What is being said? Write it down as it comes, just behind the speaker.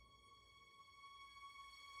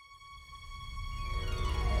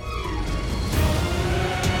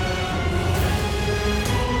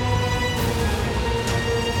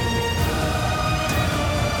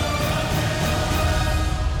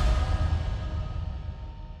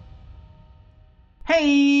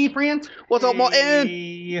Hey, friends. What's up,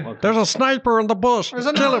 Martin? There's a sniper in the bush. There's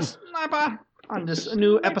Kill another him. sniper on this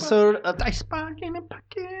new episode of Dice Bar Gaming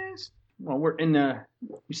Podcast. Well,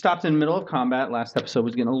 we stopped in the middle of combat. Last episode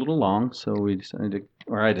was getting a little long, so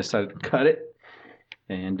I decided to cut it.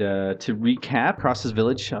 And to recap, across this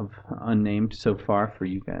village of unnamed so far for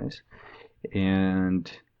you guys, and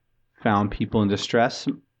found people in distress,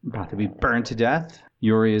 about to be burned to death.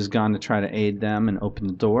 Yuri has gone to try to aid them and open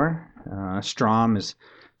the door. Strom is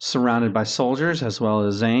surrounded by soldiers, as well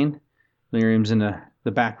as Zane. Lyrium's in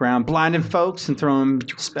the background, blinding folks and throwing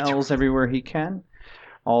spells everywhere he can.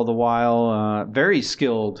 All the while, very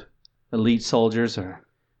skilled elite soldiers are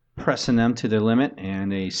pressing them to their limit,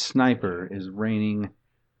 and a sniper is raining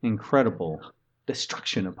incredible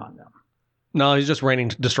destruction upon them. No, he's just raining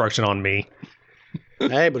destruction on me.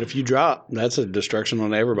 Hey, but if you drop, that's a destruction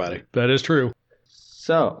on everybody. That is true.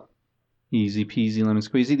 So, easy peasy lemon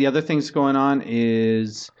squeezy. The other thing's going on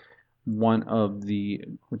is one of the,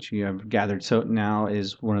 which you have gathered so now,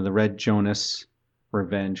 is one of the Red Jonas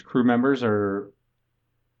Revenge crew members are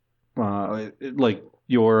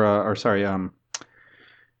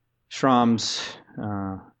Shrom's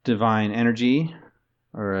divine energy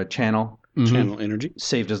or a channel Energy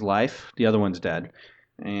saved his life. The other one's dead.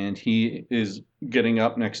 And he is getting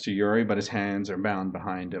up next to Yuri, but his hands are bound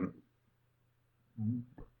behind him.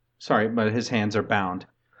 Sorry, but his hands are bound.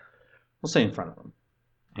 We'll say in front of him.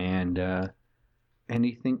 And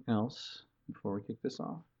anything else before we kick this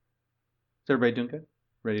off? Is everybody doing good?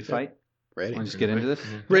 Ready to fight? ready. Want to just get into this?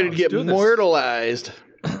 Ready to get mortalized.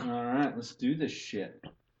 All right, let's do this shit.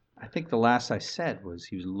 I think the last I said was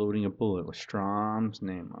he was loading a bullet with Strom's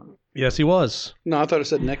name on it. Yes, he was. No, I thought it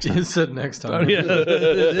said next time. You said next time. Oh,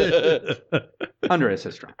 yeah. Under it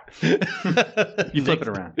says Strom. You flip it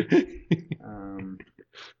around.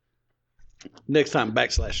 Next time,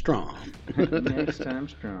 /Strom. Next time,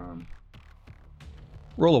 Strom.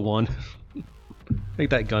 Roll a 1.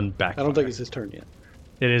 Take that gun back. I don't think it's his turn yet.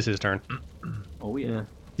 It is his turn. Oh, yeah.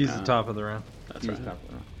 He's the top of the round. That's He's right. top of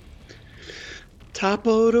the round. Top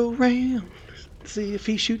of the round. See if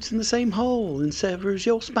he shoots in the same hole and severs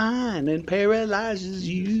your spine and paralyzes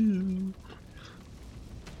you.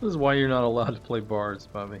 This is why you're not allowed to play bards,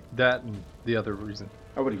 Bobby. That and the other reason.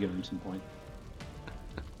 I would have given him some point.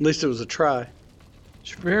 At least it was a try.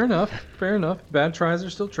 Fair enough. Fair enough. Bad tries are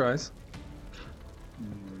still tries.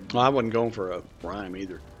 Well, I wasn't going for a rhyme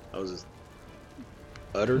either. I was just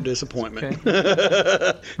utter disappointment.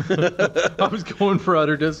 I was going for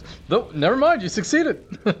utter No, never mind. You succeeded.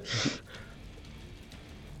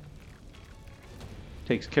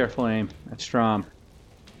 Takes careful aim at Strom.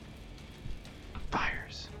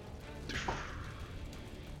 Fires.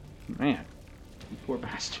 Man, you poor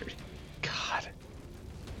bastard. God.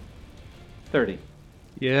 30.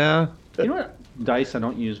 Yeah. You know what dice I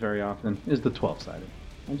don't use very often is the 12-sided.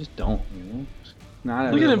 I just don't, you know?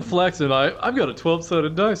 Not Look at him flexing. I've got a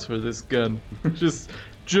 12-sided dice for this gun. just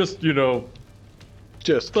you know,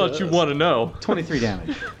 Just thought you want to know. 23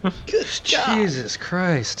 damage. Good job. Jesus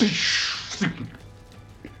Christ.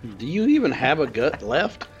 Do you even have a gut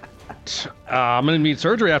left? I'm going to need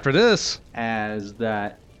surgery after this. As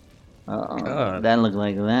that... God. that looked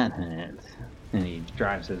like that hurts. And he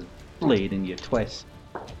drives his blade in you twice.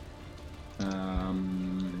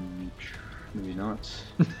 Maybe not.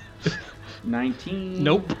 19.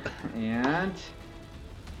 Nope. And...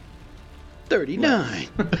 39.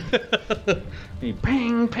 He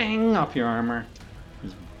ping, ping off your armor.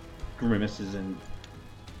 His grimaces in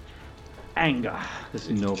anger. This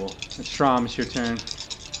is noble. Strom, it's your turn.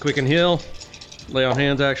 Quick and heal. Lay on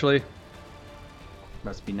hands, actually.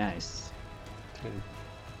 Must be nice.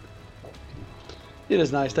 It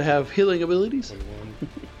is nice to have healing abilities.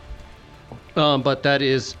 But that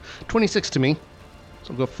is 26 to me.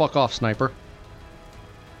 So go fuck off, sniper.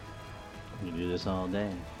 You can do this all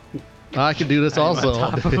day. I can do this also.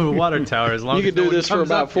 Top of a water tower as long You as could do no one this for comes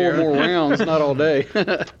about up 4 here. more rounds, not all day.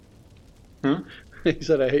 Huh? He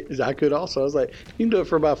said I could also. I was like, you can do it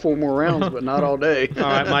for about 4 more rounds, but not all day. All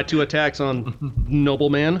right, my 2 attacks on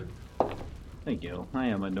Nobleman. Thank you. I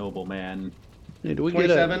am a noble man. Hey, do we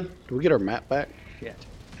 27. do we get our map back? Shit.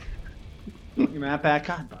 Your map back?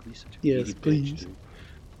 God, Bobby's such a Yes, baby bitch, please. dude.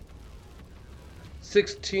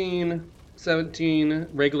 16, 17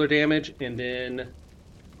 regular damage, and then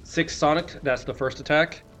 6 sonic. That's the first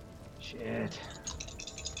attack. Shit.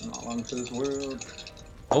 I'm not long for this world.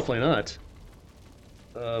 Hopefully not.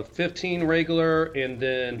 15 regular, and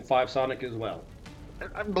then 5 sonic as well.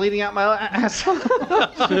 I'm bleeding out my ass.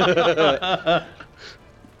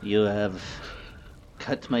 You have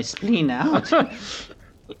cut my spleen out.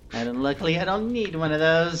 And luckily, I don't need one of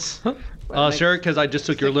those. Sure, because I just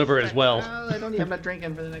took your liver as well. I don't need. I'm not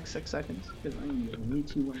drinking for the next 6 seconds because I need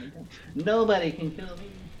to when I go. Nobody can kill me.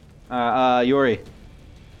 Yori.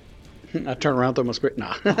 I turn around, throw my spirit.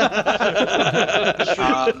 Nah.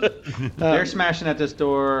 They're smashing at this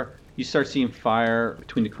door. You start seeing fire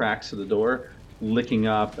between the cracks of the door, licking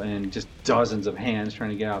up, and just dozens of hands trying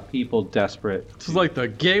to get out. People desperate. This is like the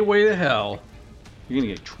gateway to hell. You're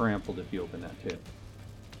gonna get trampled if you open that too.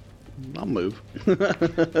 I'll move.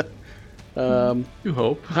 You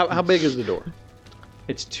hope. How big is the door?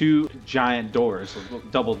 It's 2 giant doors, a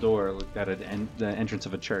double door at the entrance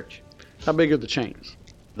of a church. How big are the chains?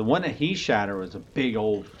 The one that he shattered was a big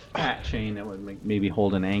old fat chain that would maybe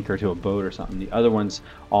hold an anchor to a boat or something. The other ones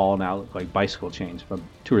all now look like bicycle chains, from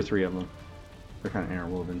 2 or 3 of them. They're kind of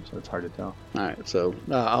interwoven, so it's hard to tell. All right, so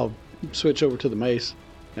I'll switch over to the mace,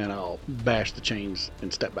 and I'll bash the chains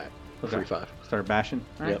and step back. Okay. 3-5. Start bashing.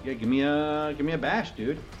 All right, Yep. yeah, give me a bash,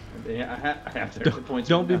 dude. I have the points.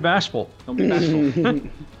 Don't be bashful. Don't be bashful.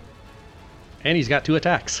 And he's got 2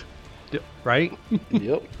 attacks. Right?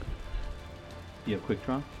 Yep. You have quick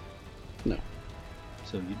draw? No.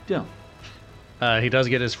 So you don't. He does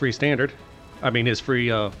get his free standard. I mean, his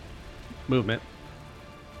free movement.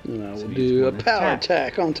 No, So we'll you do a just power want to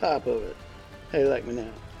attack on top of it. How you like me now?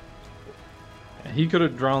 He could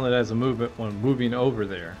have drawn it as a movement when moving over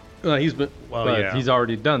there. He's been. Well, but yeah. he's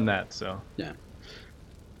already done that, so.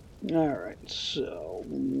 All right, so.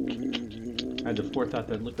 I had the forethought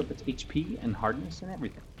to look up its HP and hardness and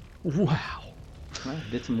everything. Wow. Well, I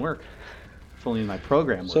did some work. If only my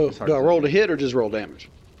program worked So as hard do I as roll to did. hit or just roll damage?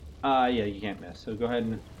 Yeah, you can't miss. So go ahead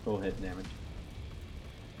and roll hit damage.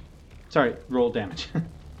 Sorry, roll damage.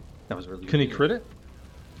 That was really Can he good. crit it?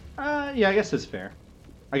 Yeah, I guess that's fair.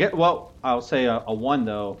 Well, I'll say a 1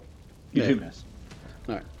 though. You Yeah. do miss.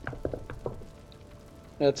 All right.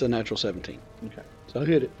 That's a natural 17. Okay. So I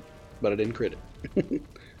hit it, but I didn't crit it.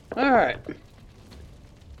 All right.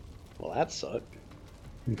 Well, that sucked.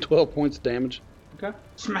 12 points of damage. Okay.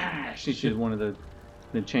 Smash! She's just one of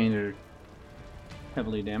the chains are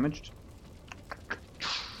heavily damaged.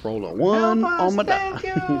 Rolled a 1 on my die. Thank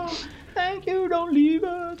you. Thank you. Don't leave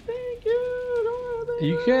us. Thank you. Don't leave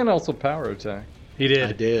You can also power attack. He did.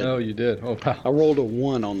 I did. Oh, you did. Oh, I wow. rolled a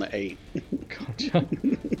 1 on the 8. Gotcha.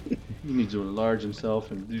 He needs to enlarge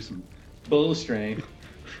himself and do some bull strain.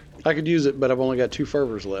 I could use it, but I've only got 2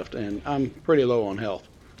 fervors left, and I'm pretty low on health.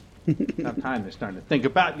 Now time is starting to think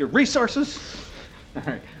about your resources. All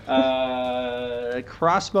right.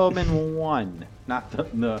 Crossbowman 1, not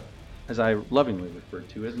the as I lovingly referred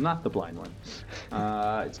to as not the blind one.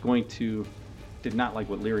 It's going to did not like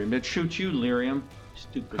what Lyrium did. Shoot you, Lyrium.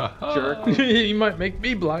 Stupid jerk. You might make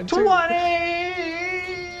me blind, too. 20!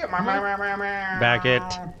 Back it.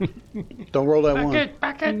 Don't roll that 1.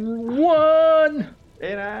 Back it. 1!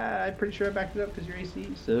 And I'm pretty sure I backed it up because your AC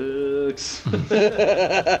sucks. Where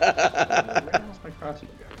the hell's my crossbow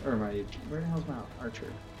guy? Or where the hell's my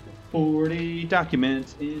archer? 40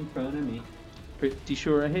 documents in front of me. Pretty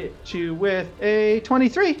sure I hit you with a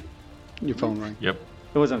 23. Your phone rang. Yep.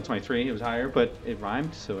 It wasn't a 23, it was higher, but it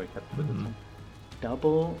rhymed, so I kept with it.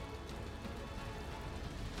 Double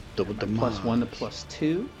Double my damage. +1 to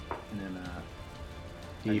 +2, and then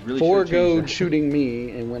He I really should've changed foregoed that. shooting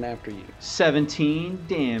me and went after you. 17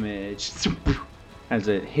 damage as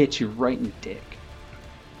it hits you right in the dick.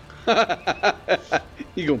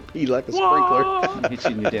 You gonna pee like a sprinkler. It hits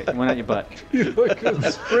you in the dick. It went out your butt. You're like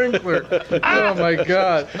a sprinkler. Oh, my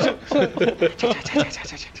God.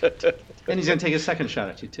 And he's gonna take a second shot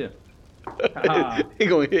at you too. He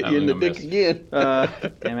gonna hit you in the I'm dick gonna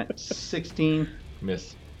again. Damn it. 16.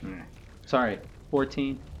 Miss. Sorry.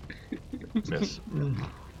 14. Miss.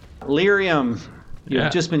 Lyrium, you Yeah.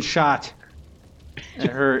 have just been shot.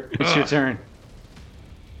 It hurt. It's your turn.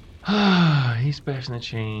 He's bashing the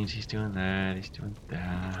chains. He's doing that. He's doing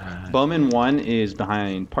that. Bowman 1 is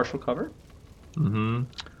behind partial cover. Mm-hmm.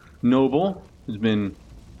 Noble he's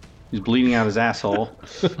bleeding out his asshole,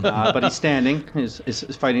 but he's standing. Is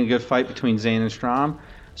fighting a good fight between Zane and Strom.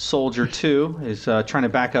 Soldier 2 is trying to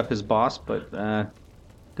back up his boss, but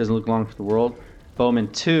doesn't look long for the world. Bowman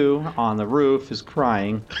 2 on the roof is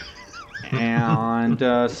crying, and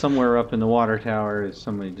somewhere up in the water tower is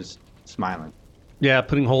somebody just smiling. Yeah,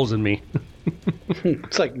 putting holes in me.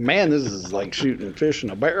 It's like, man, this is like shooting fish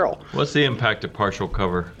in a barrel. What's the impact of partial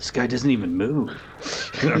cover? This guy doesn't even move.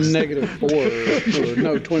 -4 or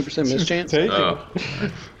no 20% mischance. Oh.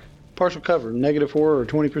 Partial cover, -4 or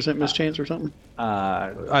 20% mischance or something.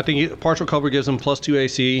 I think partial cover gives him +2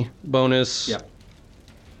 AC bonus. Yep.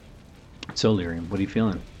 So Lyrium, what are you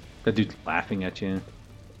feeling? That dude's laughing at you.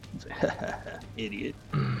 Idiot.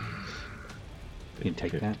 You can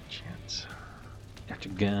take that. Chance. Got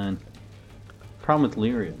your gun. Problem with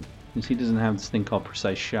Lyrium is he doesn't have this thing called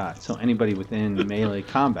precise shot. So anybody within melee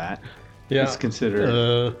combat is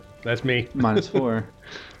considered That's me. -4.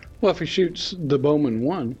 Well, if he shoots the bowman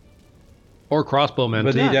 1. Or crossbowman.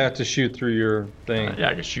 But Yeah. he'd have to shoot through your thing. Yeah,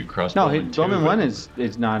 I can shoot crossbow. No, in two, Bowman but- 1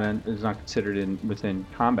 is not considered within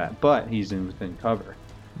combat, but he's within cover.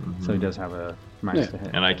 So he does have a minus to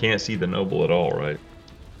hit. And I can't see the noble at all, right?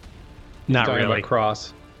 Not Talking really. about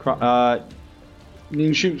cross. You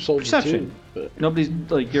can shoot soldier Perception. too. But Nobody's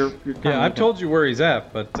like you're kinda Yeah, I've looking- told you where he's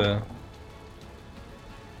at, but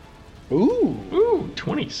ooh. Ooh,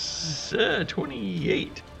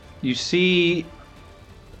 28. You see.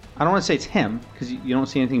 I don't want to say it's him because you don't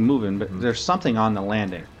see anything moving, but there's something on the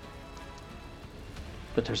landing.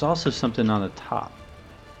 But there's also something on the top.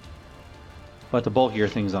 But the bulkier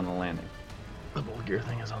thing's on the landing. The bulkier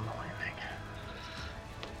thing is on the landing.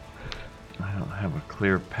 I don't have a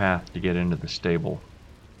clear path to get into the stable.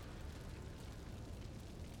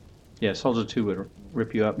 Yeah, Soldier 2 would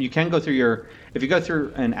rip you up. You can go through if you go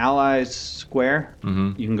through an ally's square,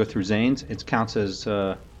 Mm-hmm. you can go through Zane's. It counts as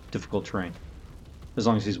difficult terrain. As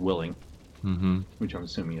long as he's willing, Mm-hmm. which I'm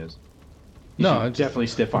assuming he is. no, should it's definitely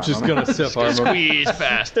stiff arm just him. gonna stiff arm him. Squeeze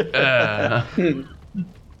fast.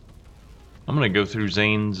 I'm gonna go through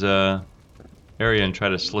Zane's area and try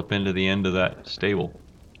to slip into the end of that stable.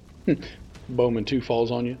 Bowman 2 falls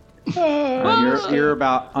on you. You're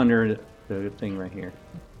about under the thing right here.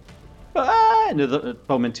 And the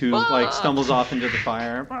Bowman 2 like stumbles off into the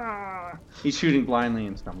fire. He's shooting blindly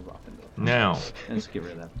and stumbles off into it. Now, Let's get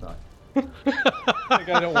rid of that thought. Like,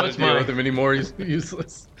 I don't want to deal with him anymore. He's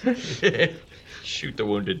useless. shoot the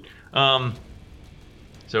wounded.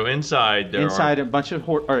 So inside there Inside are... a bunch of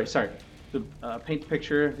the paint the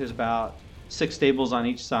picture. There's about 6 stables on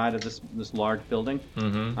each side of this large building,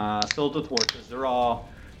 filled with horses. They're all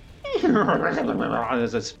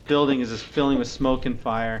as this building is just filling with smoke and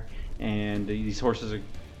fire, and these horses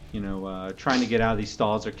are, trying to get out of these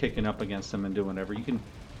stalls. They're kicking up against them and doing whatever. You can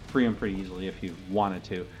free them pretty easily if you wanted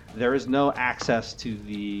to. There is no access to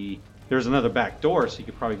the. There's another back door, so you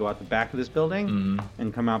could probably go out the back of this building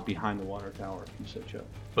and come out behind the water tower if you so chose.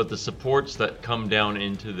 But the supports that come down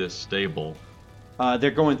into this stable,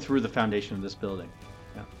 They're going through the foundation of this building.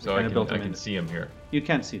 Yeah, so I can see them here. You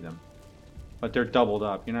can see them, but they're doubled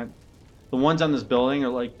up. You're not. The ones on this building are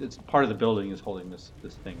like it's part of the building is holding this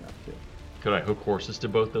thing up too. Could I hook horses to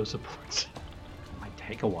both those supports? It might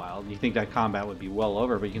take a while. You think that combat would be well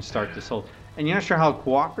over, but you can start this whole. And you're not sure how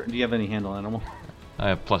cooperate. Do you have any handle animal? I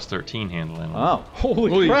have plus 13 handling. Oh,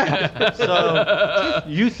 Holy crap! So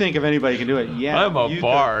you think if anybody can do it? Yeah, I'm a you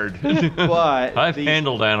bard. could. But I've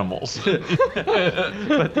handled animals.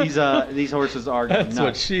 but these horses are That's what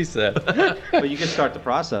nuts. she said. But you can start the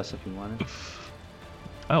process if you wanted.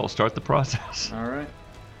 I will start the process. All right,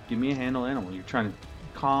 give me a handle animal. You're trying to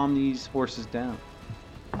calm these horses down.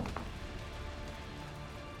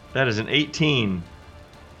 That is an 18.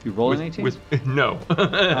 You roll an 18? No.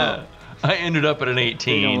 Oh. I ended up at an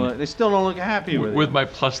 18 They still don't look happy with with it. my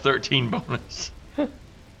plus 13 bonus.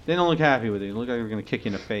 They don't look happy with it. They look like they're going to kick you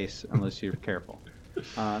in the face unless you're careful.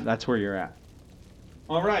 That's where you're at.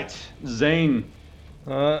 All right, Zane.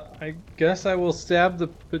 I guess I will stab the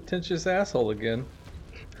pretentious asshole again.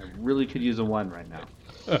 I really could use a 1 right now.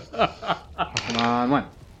 Come on, 1.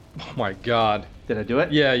 Oh my god. Did I do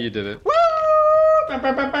it? Yeah, you did it. Woo! Bam,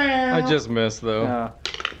 bam, bam, bam. I just missed though.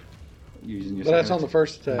 Using your But that's second on the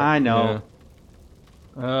first attack. I know.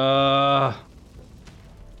 Yeah.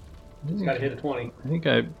 It's got to hit a 20. I think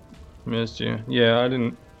I missed you. Yeah, I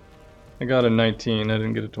didn't. I got a 19. I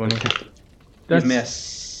didn't get a 20. You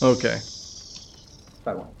miss. Okay.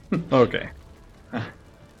 By 1. Okay.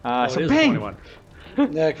 So it is bang! 21.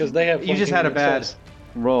 Yeah, because they have. You just had a flanking bad success.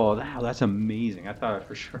 roll. Wow, that's amazing. I thought I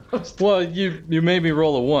for sure was. Well, you made me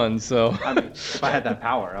roll a 1, so. I mean, if I had that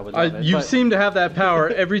power, I would love it. You but seem to have that power.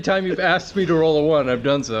 Every time you've asked me to roll a 1, I've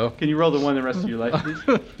done so. Can you roll the 1 the rest of your life,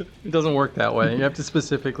 please? It doesn't work that way. You have to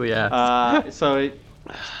specifically ask.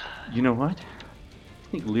 You know what?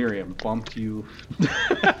 I think Lyrium bumped you. He's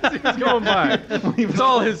going by. It's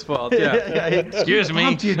all his fault. Yeah. Excuse me.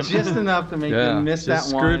 Bumped you just enough to make Yeah. you miss just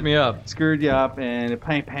that one. screwed me up. Screwed you up, and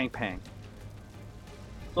pang, pang, pang.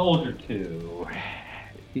 Soldier 2. Do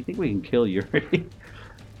you think we can kill Yuri?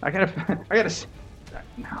 I gotta.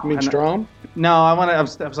 No, You mean Strom? No, I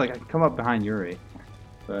was like, I can come up behind Yuri,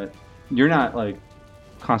 but you're not like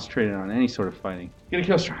concentrated on any sort of fighting. Get a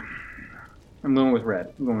kill Strom. I'm going with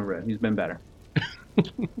Red. He's been better.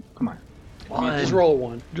 Come on. Just roll a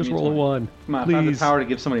 1. Just Me roll a too. 1. Come on. If I have the Please. power to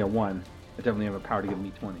give somebody a 1, I definitely have a power to give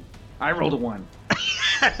me 20. I rolled a 1.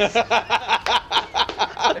 It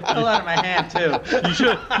fell out of my hand too.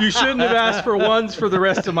 You shouldn't have asked for ones for the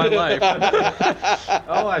rest of my life.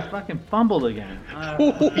 Oh, I fucking fumbled again.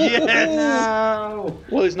 Yes! No.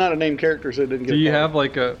 Well, he's not a named character, so it didn't get Do you a card. have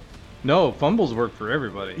like a? No, fumbles work for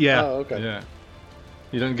everybody. Yeah. Oh, okay. Yeah.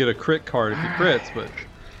 You don't get a crit card if you crits, but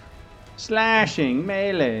Slashing,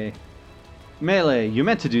 melee. Melee, you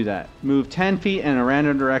meant to do that. Move 10 feet in a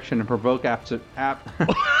random direction and provoke provoke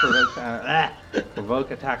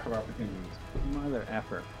attack of opportunities. Mother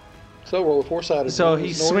effer. So roll a 4-sided. So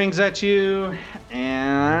he swings at you,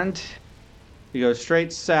 and he goes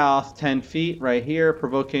straight south 10 feet right here,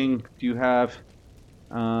 provoking. Do you have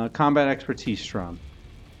combat expertise, Strum?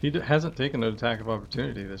 he hasn't taken an attack of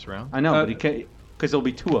opportunity this round. I know, but he can't, because there'll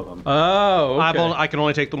be 2 of them. Oh, okay. I can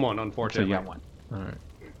only take the one, So unfortunately. you got 1. All right.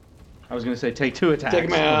 I was going to say take 2 attacks. Take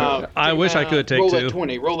him out. I Take him wish I out. could take roll 2. That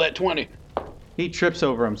 20. Roll that 20. He trips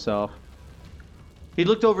over himself. He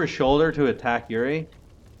looked over his shoulder to attack Yuri,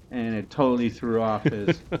 and it totally threw off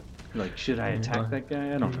his. Like, should I attack that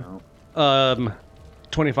guy? I don't know.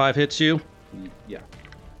 25 hits you. Yeah,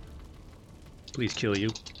 Please kill you.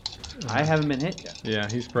 I haven't been hit yet. Yeah,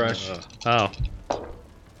 he's fresh. Oh.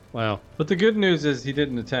 Wow. But the good news is he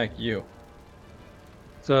didn't attack you.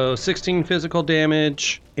 So 16 physical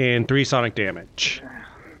damage and 3 sonic damage.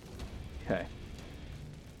 Okay.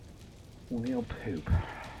 Wheel poop.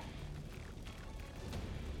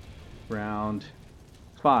 Round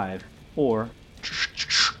 5 or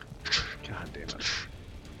God damn it.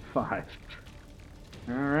 5.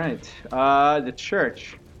 All right. The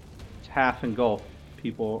church. It's half engulfed.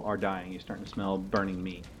 People are dying. You're starting to smell burning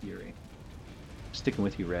meat, Yuri. Sticking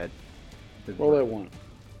with you, Red. Roll that 1.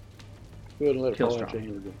 Go ahead and let it Kill fall out strong.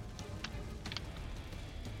 your hand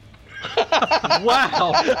again.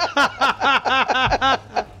 Wow.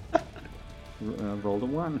 Rolled a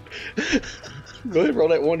 1. Go ahead and roll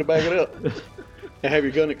that 1 to back it up. And have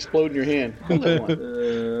your gun explode in your hand. Roll that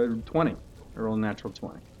 1. 20. I rolled a natural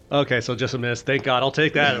 20. Okay, so just a miss. Thank God. I'll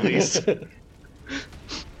take that at least.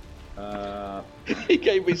 He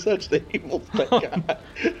gave me such the evil guy. I'm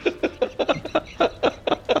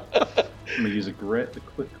going to use a grit to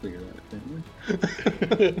quick clear that thing.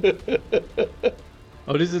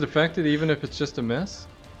 Oh, is it affected even if it's just a miss?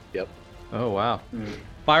 Yep. Oh, wow.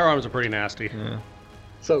 Firearms are pretty nasty. Yeah.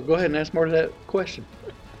 So go ahead and ask Marty that question.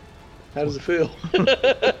 How does it feel?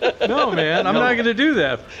 No, man, I'm not going to do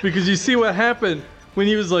that because you see what happened when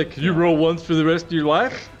he was like, you roll once for the rest of your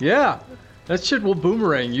life? Yeah. That shit will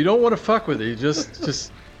boomerang. You don't want to fuck with it. You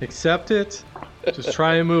just accept it. Just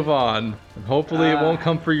try and move on. And hopefully it won't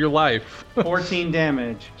come for your life. 14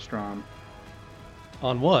 damage, Strom,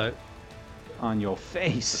 On what? on your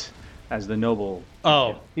face as the noble.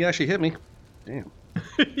 Oh, he actually hit me. Damn.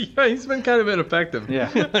 Yeah, he's been kind of ineffective. Yeah.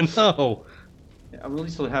 No. At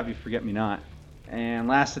least he'll have you forget me not. And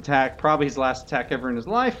last attack, probably his last attack ever in his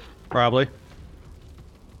life. Probably.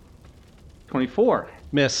 24.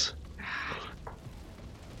 Miss.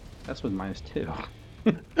 That's with -2.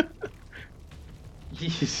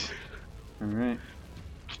 Jeez. All right.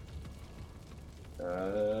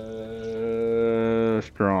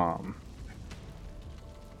 Strom.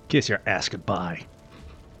 Kiss your ass goodbye.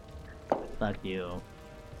 Fuck you.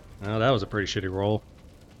 Oh, that was a pretty shitty roll.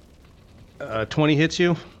 20 hits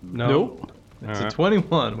you? No. Nope. It's All a right.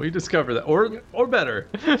 21. We discovered that. Or better.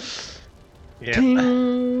 Yeah. Ding.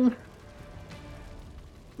 No,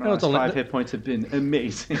 My it's last only- 5 hit points have been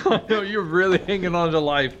amazing. No, you're really hanging on to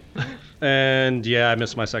life. And yeah, I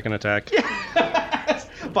missed my second attack.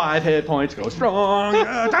 5 hit points go strong.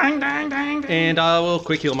 Dang, dang, dang, dang. And I will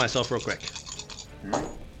quick heal myself real quick.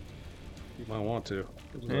 You might want to.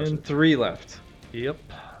 And 3 left. Yep.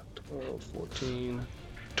 12, 14,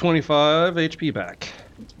 25 HP back.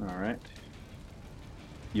 All right.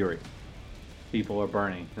 Yuri. People are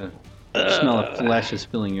burning. The smell of flesh is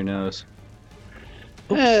filling your nose.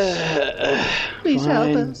 Please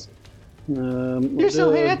help us. You're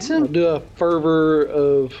so handsome. I'll do a fervor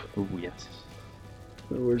of. Oh, yes.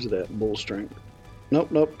 Where's it at? Bull strength.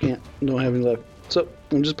 Nope, can't. Don't have any left. So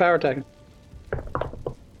I'm just power attacking.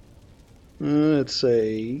 Let's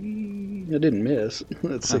say I didn't miss.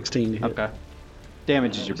 That's 16 to hit. Okay.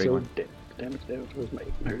 Damage is your big So one. Damage was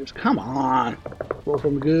made. There it is. Come on. Roll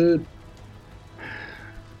from good.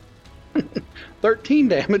 13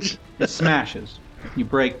 damage. It smashes. You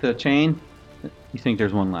break the chain. You think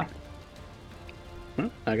there's one left.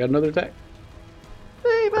 I got another attack.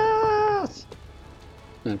 Save us!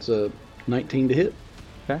 That's a 19 to hit.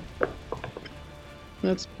 Okay.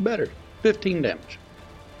 That's better. 15 damage.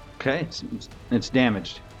 Okay. It's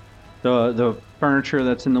damaged. The furniture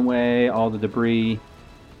that's in the way, all the debris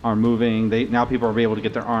are moving. Now people are able to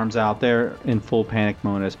get their arms out. They're in full panic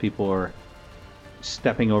mode as people are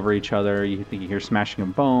stepping over each other. You think you hear smashing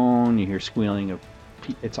of bone. You hear squealing of.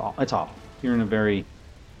 It's awful. You're in a very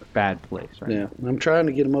bad place right Yeah, I'm trying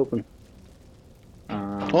to get them open.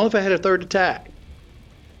 now. Only if I had a third attack.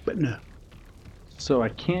 But no. So I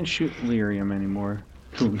can't shoot lyrium anymore.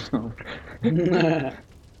 So.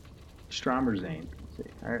 Strom or Zane? Let's see.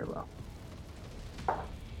 All right, well.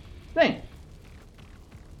 Zane.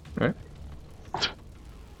 All right.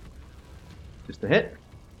 Just a hit.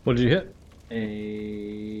 What did you hit?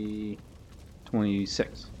 A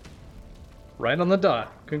 26. Right on the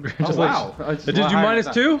dot. Congratulations. Oh, wow. Did you minus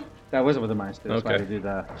 2? That wasn't with a minus 2. That's why I Okay. did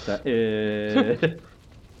that.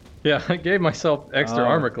 Yeah, I gave myself extra Oh,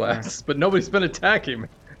 armor class, but nobody's been attacking me.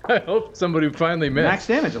 I hope somebody finally missed. Max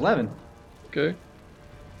damage, 11. Okay. You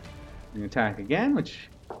can attack again, which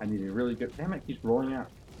I need a really good. Damn it, keeps rolling out.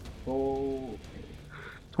 Oh.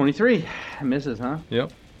 23. Misses, huh?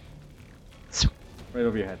 Yep. Right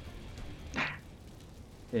over your head.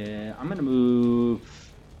 Yeah, I'm going to move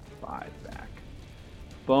 5 back.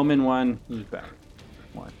 Bowman 1, move back.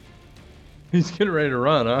 1. He's getting ready to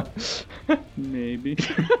run, huh? Maybe.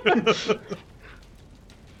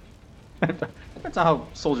 That's how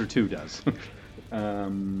Soldier 2 does.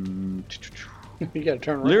 You gotta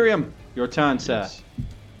turn around. Lyrium, your turn, sir.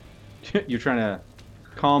 You're trying to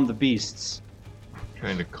calm the beasts.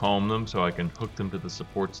 Trying to calm them so I can hook them to the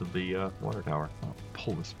supports of the water tower. I'll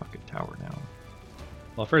pull this fucking tower down.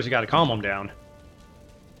 Well, first you got to calm them down.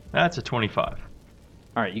 That's a 25.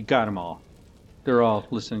 All right, you got them all. They're all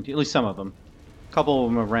listening to you, at least some of them. A couple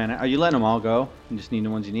of them have ran out. Are you letting them all go? You just need the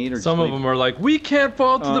ones you need? Or Some just of them are like, we can't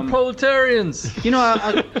fall to the proletarians. You know, I'll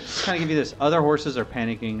kind of give you this. Other horses are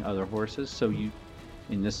panicking other horses, so you,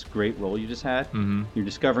 in this great roll you just had, Mm-hmm. you're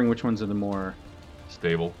discovering which ones are the more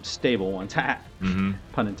Stable. stable ones. Mm-hmm.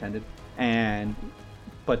 Pun intended.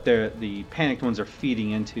 But the panicked ones are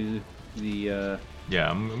feeding into the. Yeah,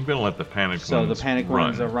 I'm gonna let the panicked So ones the panicked run.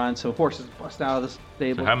 ones are run. So horses bust out of the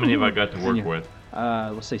stable. So how many have I got to work Yeah. with?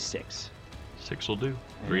 Let's say 6. 6 will do.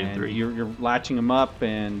 3 and 3. You're latching them up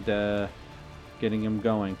and getting them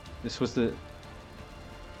going. This was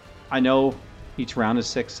I know each round is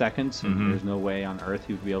 6 seconds, and Mhm. there's no way on Earth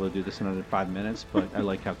you'd be able to do this in under 5 minutes. But I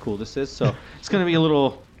like how cool this is. So it's gonna be a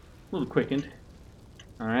little quickened.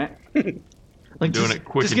 All right. Like Doing just, it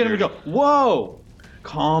quick Just and get them to dirty. go. Whoa!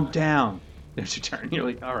 Calm down. There's your turn. You're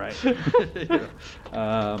like, all right.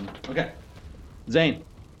 Okay. Zane.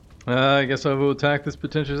 I guess I will attack this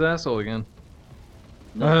pretentious asshole again.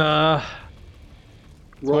 It's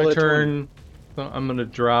Roll my that turn. So I'm going to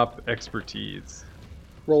drop expertise.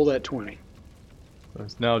 20. Roll that 20. So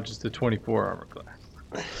it's now just a 24 armor class.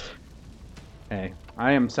 Hey,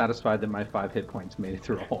 I am satisfied that my 5 hit points made it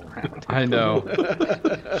through a whole round. I know.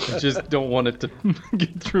 I just don't want it to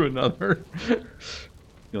get through another.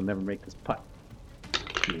 You'll never make this putt.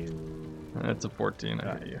 That's a 14.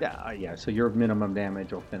 I hit you. Yeah. So your minimum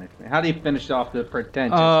damage will finish me. How do you finish off the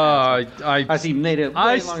pretentious? asshole? As he made it.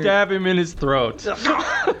 I way longer- stab him in his throat.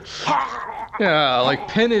 Yeah, like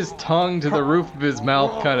pin his tongue to the roof of his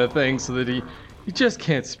mouth kind of thing so that he just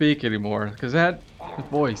can't speak anymore. Because that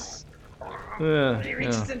voice. He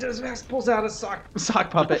reaches into his vest, pulls out a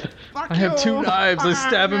sock puppet. I have 2 knives. I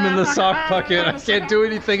stab him in the sock pocket. I can't do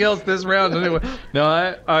anything else this round anyway. No,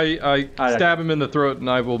 I stab him in the throat and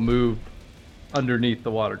I will move underneath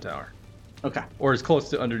the water tower. Okay. Or as close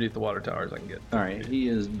to underneath the water tower as I can get. All right. He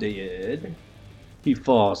is dead. He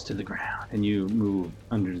falls to the ground, and you move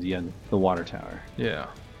under the water tower. Yeah.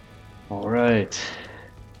 All right.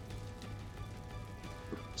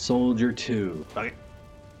 Soldier 2. Okay.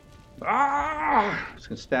 Ah! It's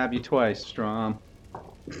gonna stab you twice, Strom.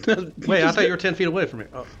 Wait, I thought you were 10 feet away from me.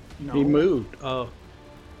 Oh, He moved. oh.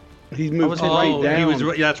 He's I moved was right Oh, down. he was.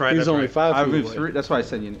 Yeah, that's right. He was that's only right. 5 I feet moved away. 3. That's why I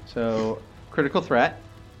said you. So critical threat.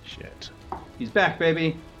 Shit. He's back,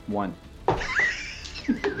 baby. 1.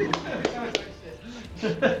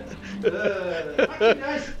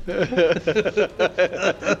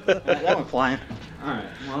 That went flying. All right.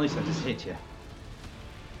 Well, at least I just hit you.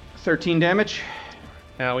 13 damage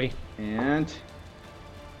Howie. and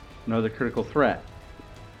another critical threat.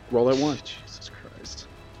 Roll that 1. Jesus Christ.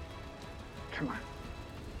 Come on.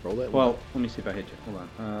 Roll that 1. Well, let me see if I hit you. Hold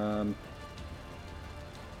on.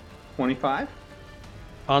 25.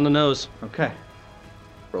 On the nose. Okay.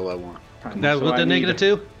 Roll that 1. That was with the negative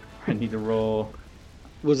 2? I need to roll.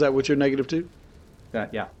 Was that with your negative 2?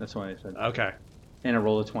 That. Yeah, that's why I said. Okay. And a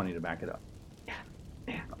roll of 20 to back it up.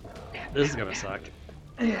 This is gonna suck.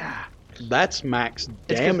 Yeah. That's max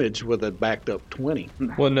damage with a backed up 20.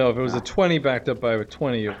 Well, no, if it was a 20 backed up by a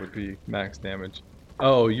 20, it would be max damage.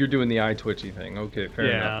 Oh, you're doing the eye twitchy thing. Okay, fair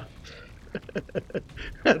enough.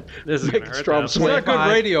 This is Making gonna hurt. strong now. It's not sweat. good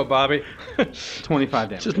radio, Bobby. 25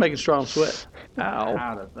 damage. Just making strong sweat. Ow.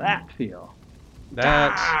 How does that feel?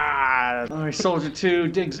 That's All right, Soldier 2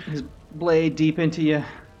 digs his blade deep into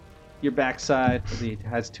your backside. He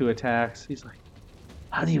has 2 attacks. He's like,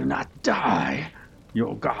 how do you not die?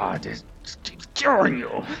 Your god is keeps killing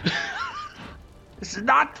you. This is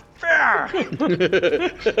not fair.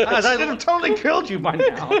 I should have totally killed you by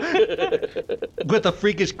now. with a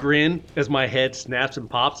freakish grin as my head snaps and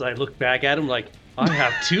pops. I look back at him like, I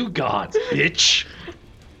have 2 gods, bitch.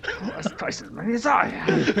 That's twice as many as I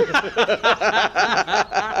have.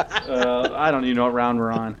 I don't even know what round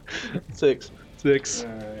we're on. 6. 6. All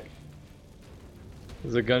right.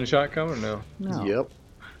 Is a gunshot coming? No. No. Yep.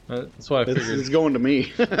 That's why I It's figured. going to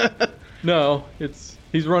me. No,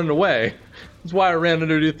 he's running away. That's why I ran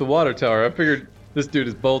underneath the water tower. I figured this dude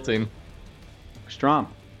is bolting. Strom.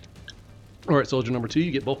 All right, soldier number 2,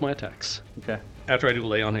 you get both my attacks. Okay. After I do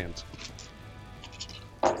lay on hands.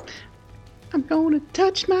 I'm going to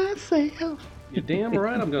touch myself. You're damn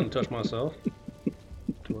right I'm going to touch myself.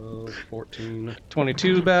 12, 14,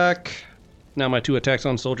 22 back. Now my 2 attacks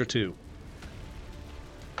on soldier 2.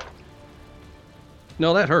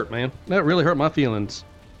 No, that hurt, man. That really hurt my feelings.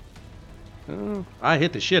 I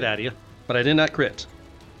hit the shit out of you, but I did not crit.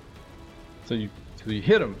 So you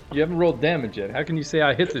hit him. You haven't rolled damage yet. How can you say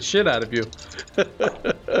I hit the shit out of you?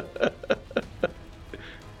 I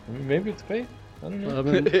mean, maybe it's fate. I don't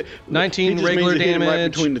know. 19 He just regular means you hit him right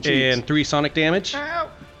damage between the cheeks. and 3 sonic damage.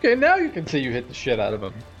 Okay, now you can say you hit the shit out of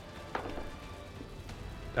him.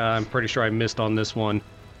 I'm pretty sure I missed on this one.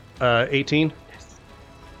 18?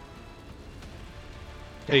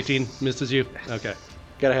 18 misses you? Okay.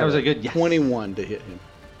 Gotta have That was a good yes. 21 to hit him.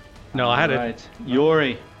 No, I had All it. right.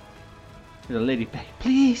 Yori. The lady,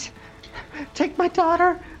 please take my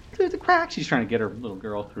daughter through the crack. She's trying to get her little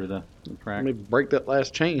girl through the crack. Let me break that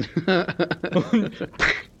last chain.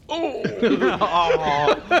 Oh.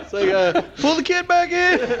 It's like, pull the kid back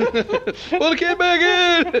in. Pull the kid back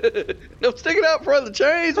in. No, stick it out front of the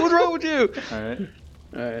chains. What's wrong with you? All right.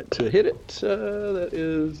 All right, to hit it, that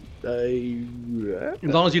is a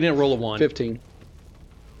As long as you didn't roll a 1. 15.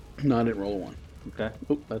 No, I didn't roll a 1. Okay.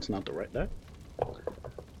 Oh, that's not the right die.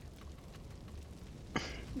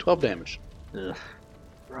 12 damage. Ugh.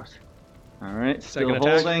 Gross. All right. Second Still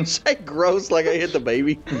attack. holding. Say gross like I hit the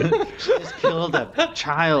baby. Just killed a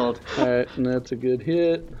child. All right, and that's a good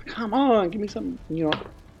hit. Come on, give me something,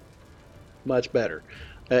 much better.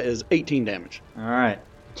 That is 18 damage. All right.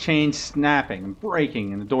 Chain snapping and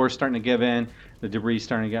breaking, and the door's starting to give in. The debris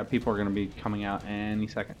starting to get. People are going to be coming out any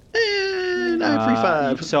second. And I'm free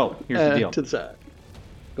 5. So here's the deal. To the side.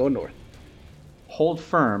 Going north. Hold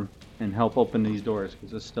firm and help open these doors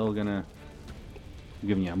because it's still going to. I'm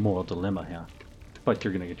giving you a moral dilemma here, but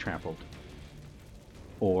you're going to get trampled.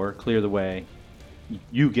 Or clear the way.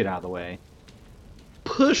 You get out of the way.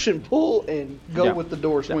 Push and pull and go Yeah. with the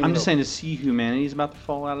door swinging. I'm just open. saying to see humanity's about to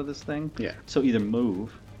fall out of this thing. Yeah. So either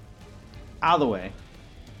move out of the way.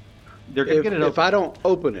 They're going to get it If open. I don't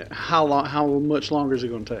open it, how much longer is it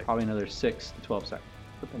going to take? Probably another 6 to 12 seconds,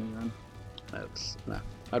 depending on.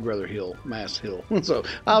 I'd rather mass heal. So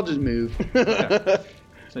I'll just move. Okay.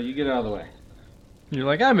 So you get out of the way. You're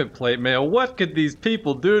like, I'm in plate mail. What could these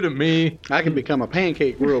people do to me? I can become a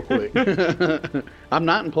pancake real quick. I'm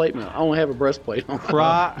not in plate mail. I only have a breastplate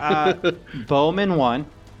on. Bowman 1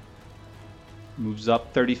 moves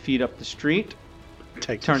up 30 feet up the street,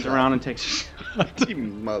 Take turns around and takes. You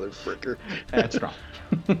motherfricker. That's strong.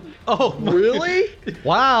 Oh, Really?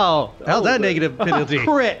 wow. How's Oh, that but- negative penalty?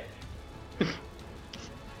 Crit.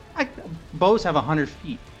 Bows have 100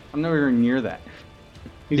 feet. I'm nowhere near that.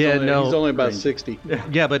 He's Yeah, only, no. He's only about 60.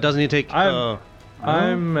 Yeah, but doesn't he take...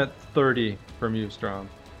 I'm at 30 from you, Strom.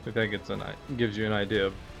 If that gives you an idea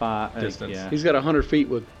of distance. Yeah. He's got 100 feet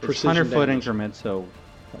with It's precision 100-foot damage. increment, so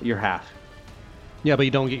you're half. yeah, but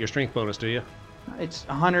you don't get your strength bonus, do you? It's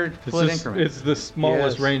 100-foot It's, increment. it's the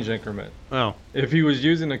smallest Yes. range increment. Oh. If he was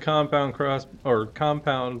using a compound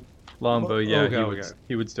longbow, yeah, Okay.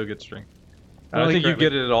 he would still get strength. Well, I think you correct me.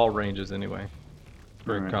 get it at all ranges anyway.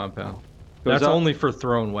 For Alright. a compound. Goes That's up. only for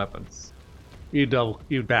thrown weapons. You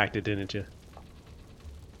backed it, didn't you?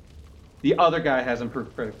 The other guy has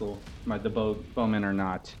improved critical. The bowmen are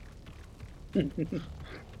not.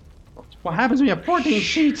 What happens when you have 14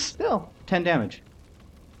 sheets? Still 10 damage.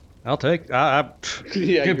 I'll take... Yeah,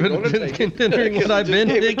 you're gonna take it. Considering what I've been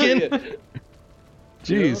thinking.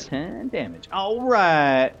 Jeez. 10 damage. All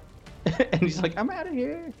right. And he's like, I'm out of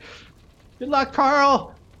here. Good luck,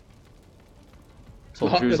 Carl.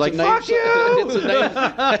 Soldier's like, fuck you.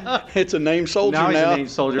 It's a name soldier Now now. he's a named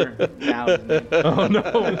soldier. Now he's a named Oh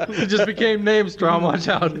no! He just became named Strom. Watch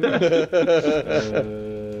out! Okay,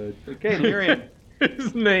 Lyrian.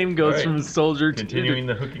 His name goes Alright. from soldier to Continuing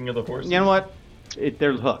the hooking of the horses. You know what?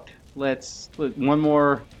 They're hooked. Let's one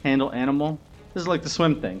more handle animal. This is like the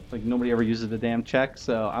swim thing. Like nobody ever uses the damn check,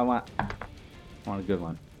 so I want a good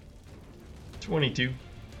one. 22.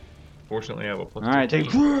 Fortunately, I have a plus All right, 2.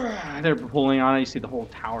 take. They're pulling on it. You see the whole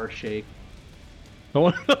tower shake.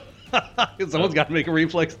 Someone's got to make a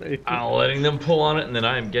reflex save. I'm letting them pull on it, and then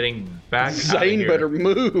I am getting back out of Zane here. better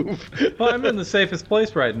move. Well, I'm in the safest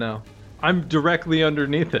place right now. I'm directly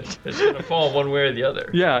underneath it. It's going to fall one way or the other.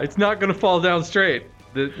 Yeah, it's not going to fall down straight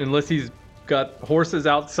unless he's got horses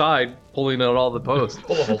outside pulling out all the posts.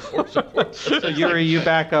 Pull the whole force apart. So Yuri, you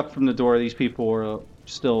back up from the door. These people are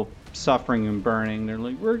still suffering and burning. They're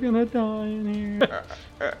like, we're gonna die in here.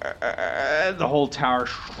 The whole tower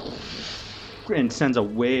and sends a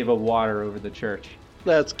wave of water over the church.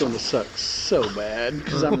 That's gonna suck so bad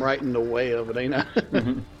because I'm right in the way of it, ain't I?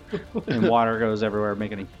 And water goes everywhere,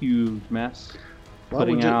 making a huge mess, Well,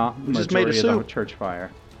 putting out we just made a majority of the soup. church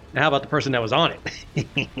fire. Now, how about the person that was on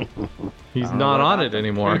it? He's not on it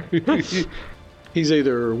anymore. He's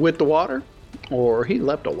either with the water or he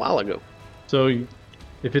left a while ago. So,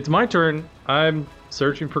 if it's my turn, I'm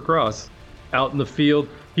searching for Cross out in the field.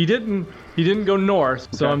 He didn't go north,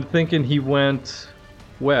 so Okay. I'm thinking he went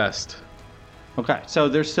west. Okay, so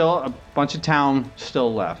there's still a bunch of town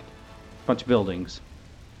still left, a bunch of buildings.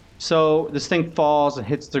 So this thing falls and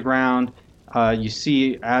hits the ground. You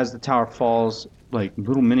see as the tower falls, like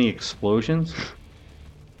little mini explosions,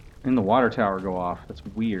 and the water tower go off. That's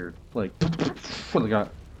weird. Like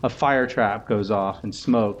a fire trap goes off and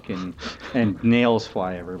smoke and nails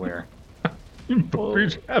fly everywhere. Booby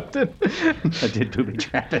trapped it. I did booby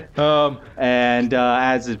trap it. Um, And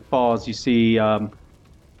as it falls, you see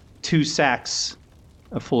 2 sacks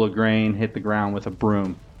full of grain hit the ground with a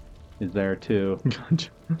broom. Is there too?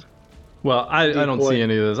 well, I don't boy. see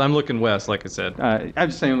any of this. I'm looking west, like I said. I'm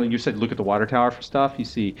just saying, like you said, look at the water tower for stuff. You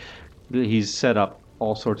see, he's set up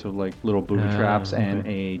all sorts of like little booby traps and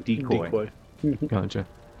a decoy. Gotcha.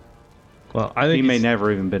 Well, I think He may he's- never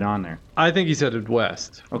even been on there. I think he's headed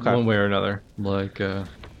west, Okay. one way or another. Like, So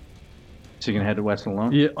you're gonna head to west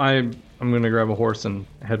alone? yeah, I'm gonna grab a horse and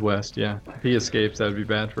head west. Yeah, if he escapes, that'd be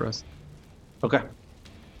bad for us. Okay.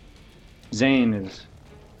 Zane is.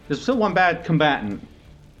 There's still one bad combatant.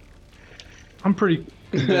 I'm pretty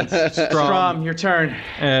convinced Strom, your turn.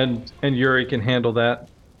 and Yuri can handle that.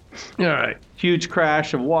 All right. Huge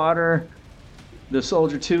crash of water. The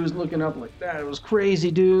soldier 2 is looking up like that. It was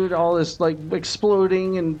crazy, dude. All this like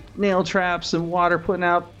exploding and nail traps and water putting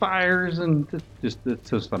out fires and it's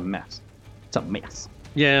just a mess. It's a mess.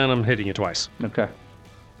 Yeah, and I'm hitting you twice. Okay.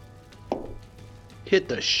 Hit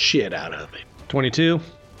the shit out of him. 22. All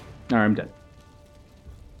right, I'm dead.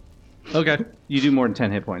 Okay. You do more than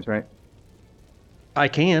 10 hit points, right? I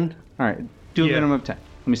can. All right. Do a Yeah. minimum of 10.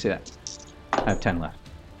 Let me see that. I have 10 left.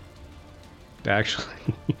 Actually.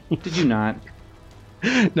 Did you not?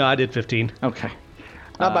 No, I did 15. Okay.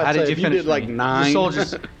 I'm about how to did say, you if you finish did like me? 9. The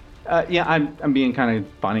soldiers. Yeah, I'm being kind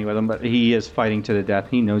of funny with him, but he is fighting to the death.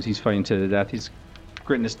 He knows he's fighting to the death. He's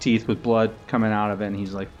gritting his teeth with blood coming out of it, and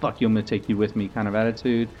he's like, "Fuck you, I'm gonna take you with me," kind of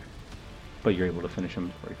attitude. But you're able to finish him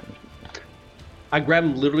before he finishes. I grabbed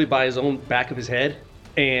him literally by his own back of his head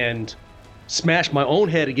and smashed my own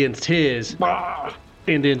head against his,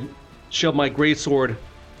 and then shoved my greatsword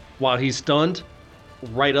while he's stunned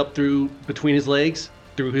right up through between his legs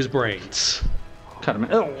through his brains. Cut him.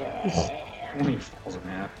 Oh, and he falls in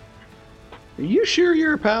half. Are you sure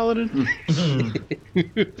you're a paladin? He's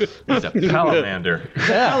a salamander.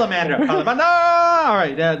 Salamander. No! All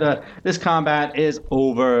right, this combat is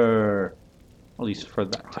over. At least for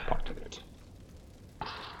that part of it.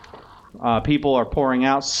 People are pouring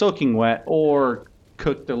out, soaking wet or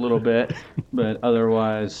cooked a little bit, but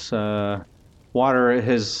otherwise, water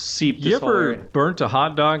has seeped. You this whole ever area. burnt a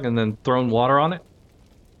hot dog and then thrown water on it?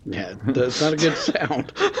 Yeah, that's not a good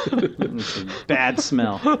sound. It's a bad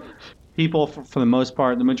smell. People, for the most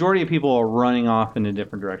part, the majority of people are running off into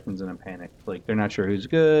different directions in a panic. Like they're not sure who's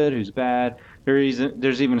good, who's bad.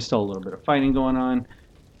 There's even still a little bit of fighting going on.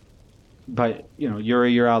 But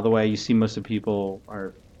Yuri, you're out of the way. You see most of the people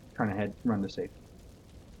are trying to run to safety.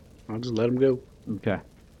 I'll just let him go. Okay.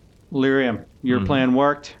 Lyrium, your plan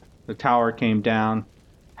worked. The tower came down,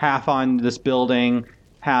 half on this building,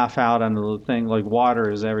 half out on the thing. Like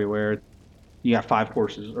water is everywhere. You got 5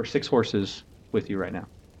 horses or 6 horses with you right now.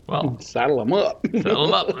 Well, Saddle them up. fill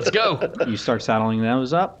them up. Let's go. You start saddling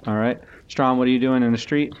those up. All right. Strawn, what are you doing in the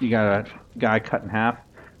street? You got a guy cut in half.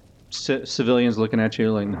 Civilians looking at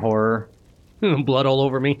you like in horror. Blood all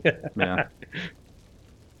over me. Yeah.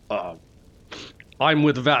 I'm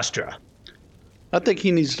with Vastra. I think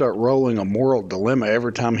he needs to start rolling a moral dilemma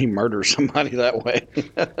every time he murders somebody that way.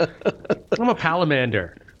 I'm a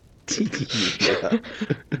palamander. Yeah.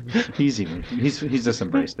 He's just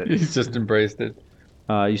embraced it. He's just embraced it.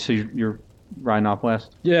 You're riding off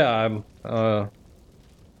west, Yeah, I'm.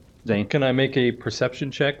 Zane. Can I make a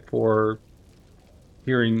perception check for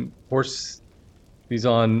hearing horse? He's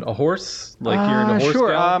on a horse, like hearing a horse.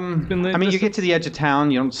 Sure. gallop in the You get distance? to the edge of town.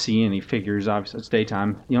 You don't see any figures. Obviously, it's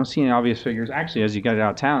daytime. You don't see any obvious figures. Actually, as you get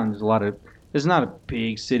out of town, there's not a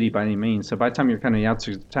big city by any means. So by the time you're kind of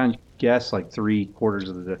outskirts of town, you guess like 3/4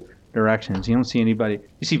 of the directions. You don't see anybody.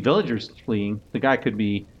 You see villagers fleeing. The guy could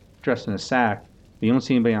be dressed in a sack, but you don't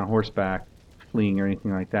see anybody on horseback fleeing or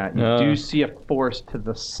anything like that. You do see a force to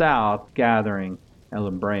the south gathering at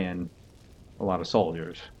Limbrayan, a lot of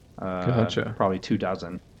soldiers. Gotcha. Probably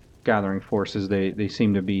 24 gathering forces. They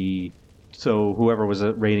seem to be. So whoever was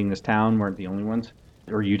raiding this town weren't the only ones,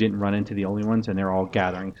 or you didn't run into the only ones, and they're all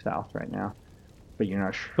gathering south right now. But you're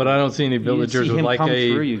not sure. But I don't see any You didn't villagers see with him like come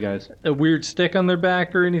through a you guys. weird stick on their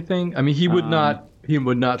back or anything. I mean, he would not. He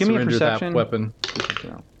would not Give me a surrender that perception. weapon.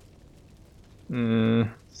 So,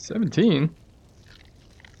 17.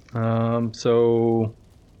 So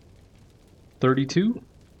 32.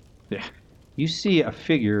 you see a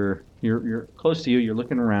figure. You're close to you. You're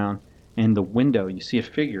looking around, and the window. You see a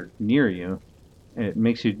figure near you. And it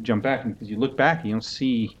makes you jump back because you look back. You don't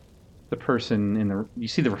see the person in the. You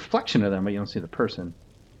see the reflection of them, but you don't see the person.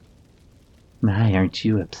 My, aren't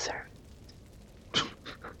you absurd?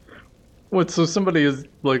 What? So somebody is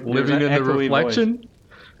like There's living an in the echoey reflection?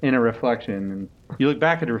 In a reflection, and you look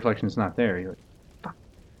back at the reflection. It's not there. You're like, "Fuck,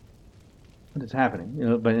 what is happening?"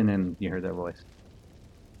 And then you hear that voice.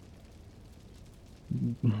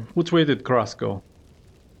 Which way did Cross go?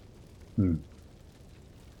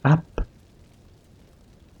 Up.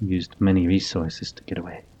 Used many resources to get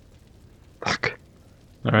away. Fuck.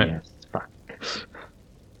 All right. Yes, fuck.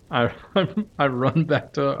 I run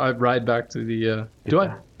back to. I ride back to the.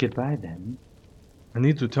 Goodbye then. I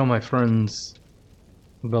need to tell my friends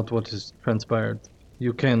about what has transpired.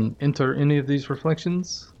 You can enter any of these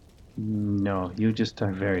reflections? No, you just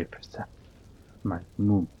are very perceptive. My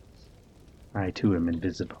movements. I too am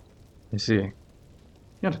invisible. I see.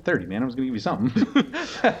 You're not a 30, man. I was going to give you something.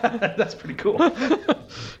 That's pretty cool.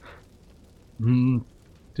 Do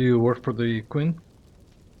you work for the Queen?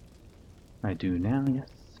 I do now, yes.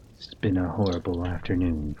 It's been a horrible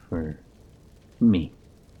afternoon for me.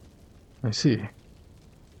 I see.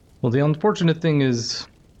 Well, the unfortunate thing is,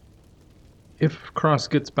 if Cross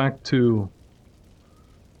gets back to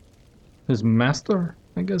his master,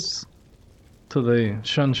 I guess, to the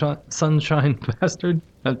sunshine bastard,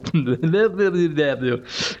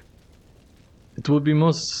 it would be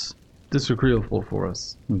most disagreeable for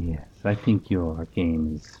us. Yes, I think your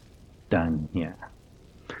game is done here.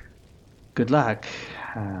 Good luck.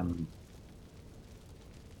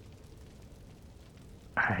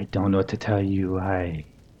 I don't know what to tell you. I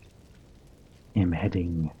am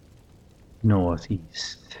heading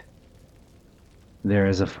northeast. There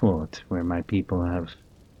is a fort where my people have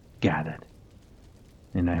gathered,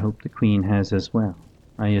 and I hope the Queen has as well.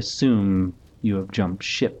 I assume you have jumped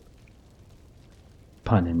ship,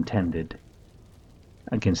 pun intended,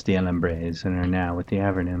 against the Elembres and are now with the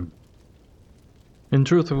Avernim. In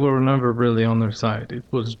truth, we were never really on their side. It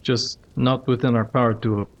was just not within our power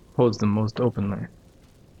to oppose them most openly.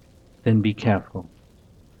 Then be careful.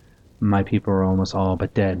 My people are almost all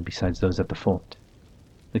but dead besides those at the fort.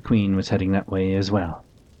 The Queen was heading that way as well.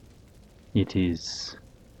 It is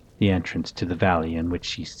the entrance to the valley in which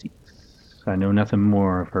she seeks. I know nothing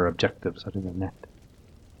more of her objectives other than that.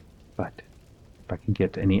 But if I can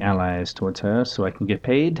get any allies towards her so I can get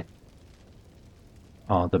paid,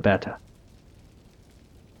 all the better.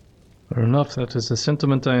 Fair enough, that is a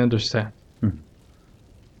sentiment I understand.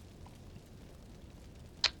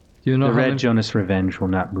 You know The how Red many... Jonas Revenge will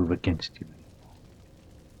not move against you.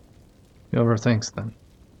 Over thanks then.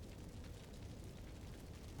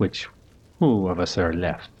 Who of us are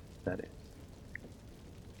left, that is.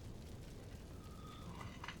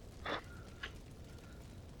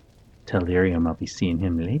 Tell Lyrium I'll be seeing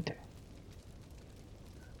him later.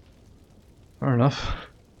 Fair enough.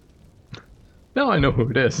 Now I know who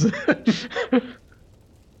it is.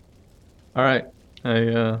 Alright,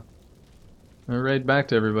 I ride back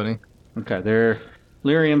to everybody. Okay,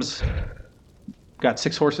 Lyrium's got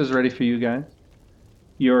 6 horses ready for you guys.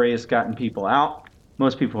 Yuri has gotten people out.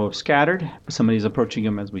 Most people have scattered, but somebody's approaching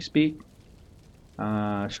him as we speak.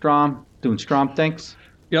 Strom, doing Strom things.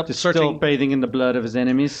 Yep, Just searching. still bathing in the blood of his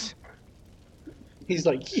enemies. He's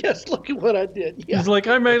like, yes, look at what I did. Yeah. He's like,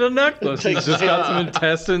 I made a necklace. He's just got some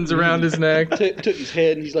intestines around his neck. Took his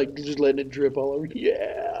head and he's like just letting it drip all over.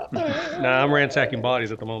 Yeah. Nah, I'm ransacking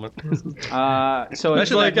bodies at the moment. So it's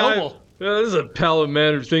That's like noble. This is a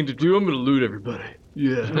palamandr thing to do. I'm going to loot everybody.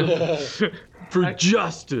 Yeah. For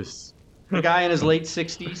justice. a guy in his late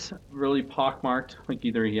 60s, really pockmarked. Like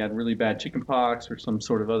either he had really bad chicken pox or some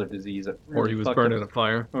sort of other disease. That Or he was burned in a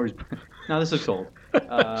fire. Or he's, no, this looks old.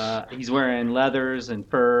 He's wearing leathers and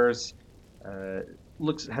furs.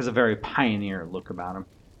 Has a very pioneer look about him.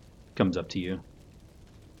 Comes up to you.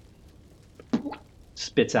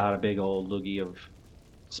 Spits out a big old loogie of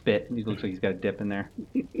spit. He looks like he's got a dip in there.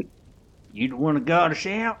 You'd want to go to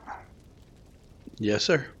shout? Yes,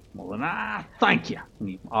 sir. Well, then I thank you. And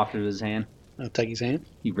he offers his hand. I'll take his hand.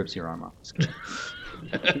 He rips your arm off.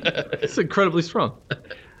 It's incredibly strong.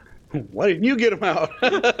 Why didn't you get him out?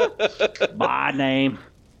 My name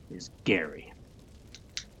is Gary.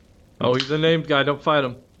 Oh, he's a named guy. Don't fight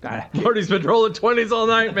him. Got Marty's been rolling 20s all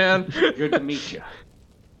night, man. Good to meet you.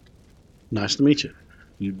 Nice to meet you.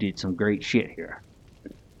 You did some great shit here.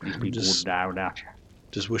 These people would die without you.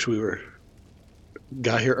 Just wish we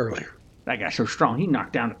got here earlier. That guy's so strong, he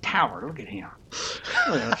knocked down a tower. Look at him.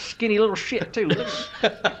 Look at a skinny little shit, too. Look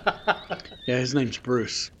at Yeah, his name's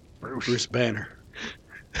Bruce. Bruce Banner.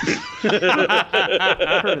 I've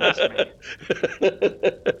heard of this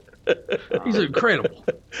man. He's incredible.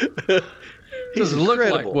 Doesn't look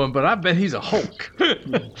like one, but I bet he's a Hulk.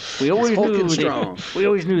 We always Hulking knew strong. we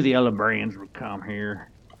always knew the Elebrans would come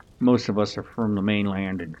here. Most of us are from the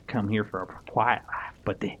mainland and come here for a quiet life,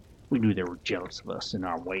 but we knew they were jealous of us and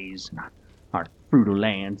our ways and our fruitful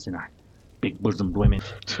lands and our big bosomed women.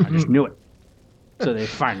 I just knew it. So they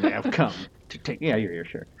finally have come to take. Yeah, you're here,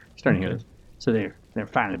 sure. Starting to hear this. So they're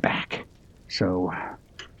finally back. So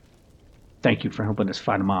thank you for helping us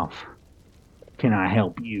fight them off. Can I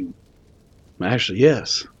help you? Actually,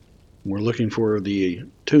 yes. We're looking for the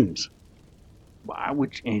tombs. Why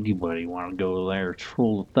would anybody want to go there? It's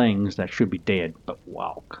full of things that should be dead but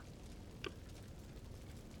walk.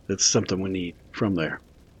 That's something we need from there.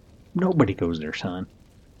 Nobody goes there, son.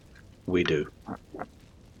 We do.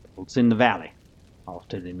 It's in the valley, off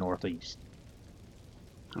to the northeast.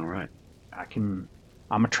 All right. I'm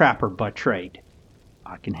a trapper by trade.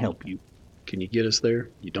 I can help you. Can you get us there?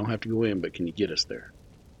 You don't have to go in, but can you get us there?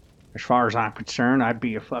 As far as I'm concerned, I'd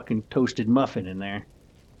be a fucking toasted muffin in there.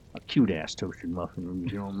 A cute-ass toasted muffin,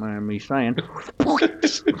 if you don't mind me saying.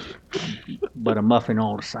 But a muffin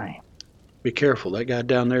all the same. Be careful. That guy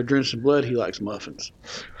down there drenched in blood, he likes muffins.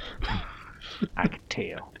 I can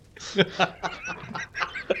tell.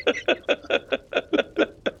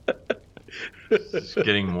 It's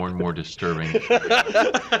getting more and more disturbing.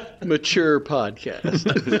 Mature podcast.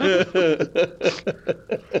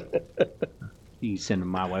 You can send them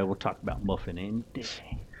my way. We'll talk about muffin any day.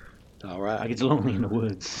 All I right. get lonely in the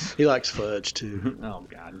woods. He likes fudge, too. Oh,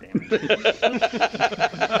 God damn it.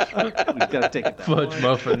 We've got to take it that Fudge way.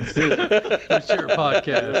 muffins. It's your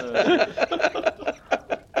podcast.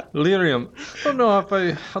 Lyrium, I don't know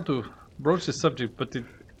how to broach this subject, but it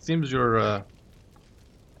seems you're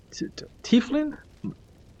tiefling?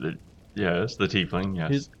 Yes, the tiefling,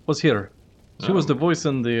 yes. Was here. She was Oh. the voice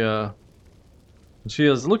in the... She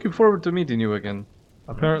is looking forward to meeting you again.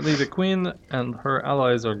 Apparently the queen and her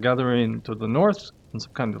allies are gathering to the north in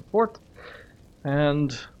some kind of fort.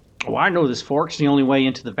 And Oh, I know this fork's the only way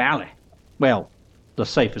into the valley. Well, the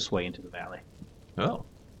safest way into the valley. Oh,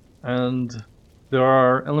 there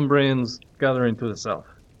are Ellenbrains gathering to the south.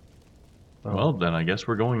 well, then I guess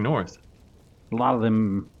we're going north. A lot of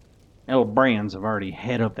them Elbrands have already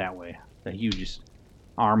head up that way. The hugest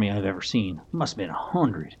army I've ever seen. Must have been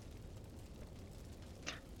 100.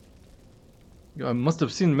 I must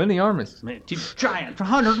have seen many armies. Man, giant,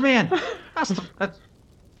 100 men. That's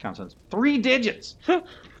counts as 3 digits. Do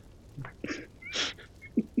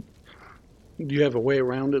you have a way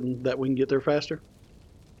around it that we can get there faster?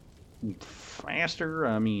 Faster?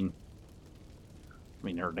 I mean,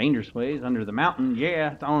 there are dangerous ways under the mountain.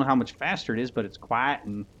 Yeah, I don't know how much faster it is, but it's quiet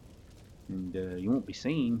and you won't be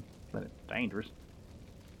seen. But it's dangerous.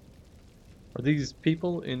 Are these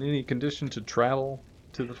people in any condition to travel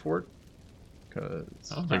to the fort? I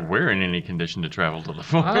don't think we're in any condition to travel to the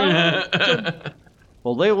fort.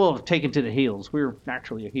 Well, they will have taken to the hills. We're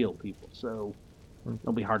naturally a hill people, so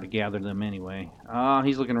it'll be hard to gather them anyway.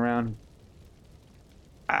 He's looking around.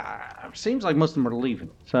 Seems like most of them are leaving,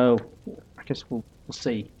 so I guess we'll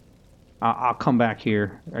see. I'll come back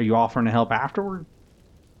here. Are you offering to help afterward?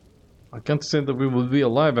 I can't say that we will be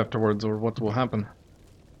alive afterwards or what will happen.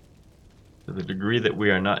 To the degree that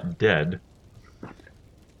we are not dead.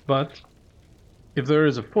 But if there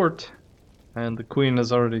is a fort, and the queen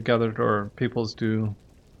has already gathered her peoples to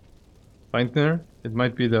fight there, it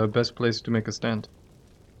might be the best place to make a stand.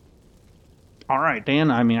 All right,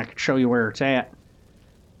 Dan. I mean, I could show you where it's at.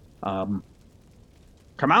 Come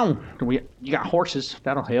on. You got horses.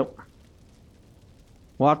 That'll help.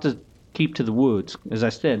 We'll have to keep to the woods. As I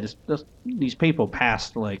said, these people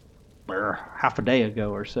passed like half a day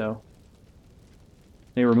ago or so.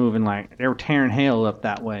 They were moving they were tearing hail up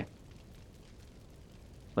that way.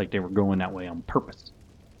 Like they were going that way on purpose.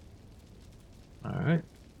 All right.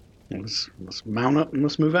 Let's mount up and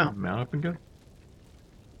let's move out. Mount up and go.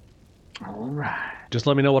 All right. Just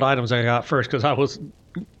let me know what items I got first, because I was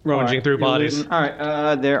rummaging through bodies. All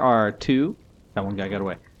right. There are 2. That one guy got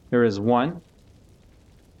away. There is 1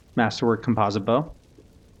 masterwork composite bow,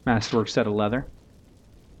 masterwork set of leather.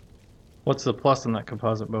 What's the plus on that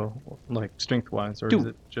composite bow, like strength-wise, or is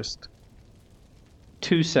it just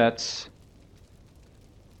 2 sets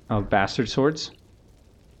of bastard swords,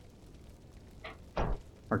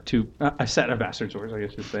 or a set of bastard swords, I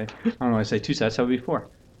guess you'd say. I don't know why I say 2 sets. That would be 4.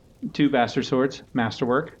 2 bastard swords,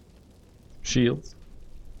 masterwork, shields?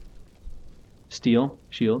 steel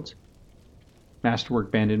shields,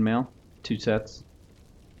 masterwork banded mail, 2 sets.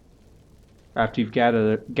 After you've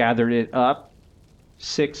gathered it up,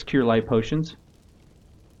 6 cure light potions,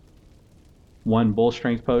 1 bull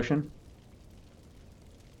strength potion.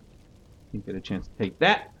 You get a chance to take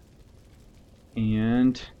that,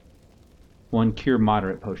 and 1 cure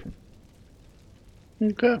moderate potion.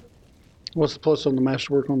 Okay. What's the plus on the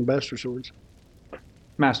masterwork on the bastard swords?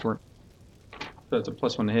 Masterwork. So it's a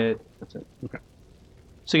 +1 to hit. That's it. Okay.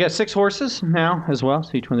 So you got 6 horses now as well.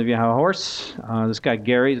 So each one of you have a horse. This guy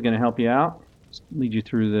Gary is going to help you out, lead you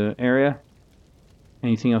through the area.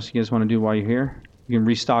 Anything else you guys want to do while you're here? You can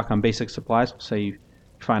restock on basic supplies. Say you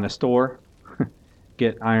find a store,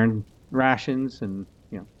 get iron rations and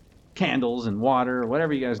candles and water,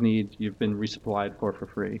 whatever you guys need. You've been resupplied for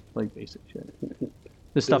free, like basic shit.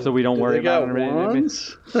 The stuff that we don't worry about.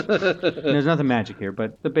 There's nothing magic here,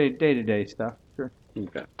 but the day-to-day stuff. Sure.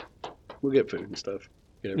 Okay. We'll get food and stuff.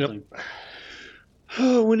 Get everything. Yep.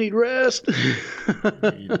 Oh, we need rest.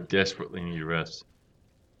 You desperately need rest.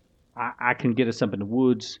 I can get us up in the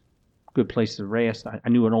woods. Good place to rest. I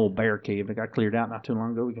knew an old bear cave that got cleared out not too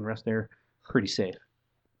long ago. We can rest there pretty safe.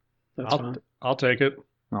 That's fine. I'll take it.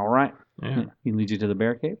 All right. Yeah. He leads you to the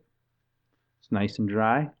bear cave. It's nice and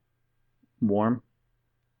dry, warm,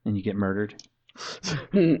 and you get murdered.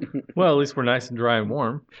 Well, at least we're nice and dry and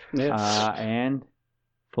warm. Yeah. And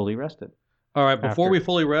fully rested. All right, before After. we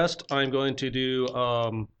fully rest, I'm going to do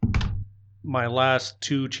my last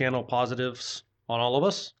 2 channel positives on all of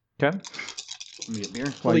us. Okay. Let me get beer.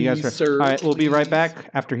 While you guys Please, sir, all right, we'll be right please. back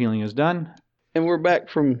after healing is done. And we're back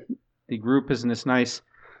from... The group is in this nice,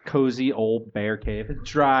 cozy old bear cave. It's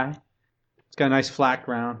dry. It's got a nice flat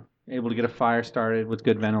ground. Able to get a fire started with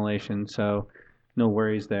good ventilation, so no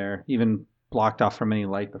worries there. Even blocked off from any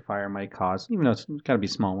light the fire might cause, even though it's got to be a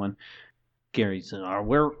small one. Gary said,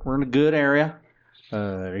 we're in a good area.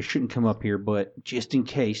 They shouldn't come up here, but just in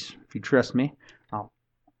case, if you trust me, I'm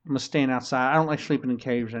going to stand outside. I don't like sleeping in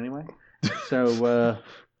caves anyway. So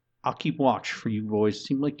I'll keep watch for you boys.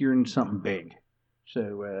 Seem like you're in something big.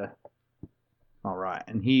 So, all right.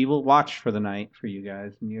 And he will watch for the night for you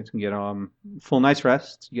guys. And you guys can get full night's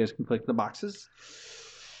rest. You guys can click the boxes.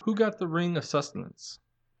 Who got the ring of sustenance?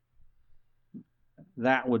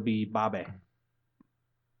 That would be Babe.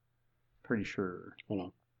 Pretty sure. Hold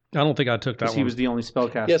on. I don't think I took that Because one. he was the only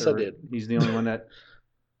spellcaster. Yes, I did. He's the only one that...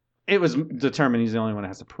 It was determined he's the only one that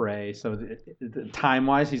has to pray. So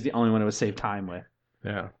time-wise, he's the only one that would save time with.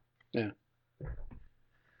 Yeah.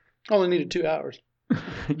 Only needed 2 hours.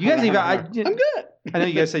 You guys even... I'm good. I know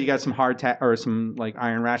you guys said you got some or some like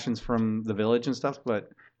iron rations from the village and stuff, but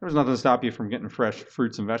there was nothing to stop you from getting fresh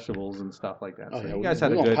fruits and vegetables and stuff like that. So you guys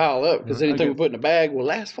had a we're gonna good... pile up because anything good- we put in a bag will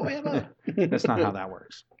last forever. That's not how that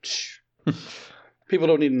works. People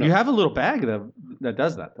don't need to know. You have a little bag that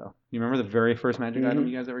does that, though. You remember the very first magic item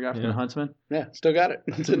you guys ever got from the huntsman? Yeah, still got it.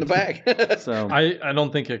 It's in the bag. So I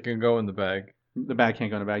don't think it can go in the bag. the bag can't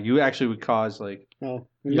go in the bag. You actually would cause like... Well,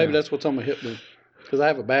 maybe that's what's on my hip. Because I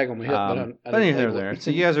have a bag on my hip, but anyway, there.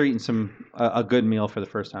 So you guys are eating a good meal for the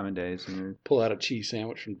first time in days. And you're... Pull out a cheese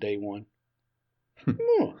sandwich from day one.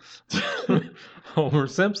 Homer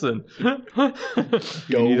Simpson.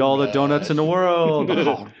 You need all the donuts in the world.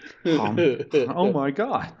 Oh my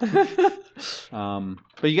god.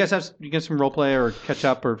 But you guys get some role play or catch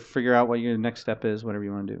up or figure out what your next step is, whatever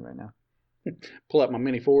you want to do right now. Pull out my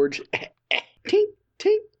mini forge. Tink,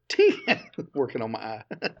 tink, tink. Working on my eye.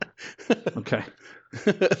 Okay.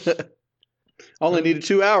 Only needed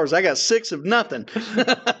 2 hours. I got 6 of nothing.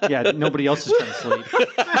 Yeah, nobody else is trying to sleep.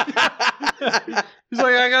 He's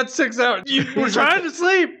like, I got 6 hours. You were trying to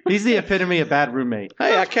sleep. He's the epitome of bad roommate.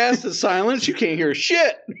 Hey, I casted silence. You can't hear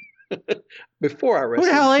shit. Before I Who rested.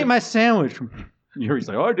 the hell ate my sandwich? Yuri's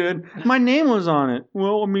like, oh, I did. My name was on it.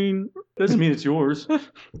 Well, I mean, doesn't mean it's yours.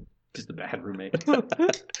 Just a bad roommate.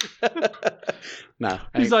 Nah.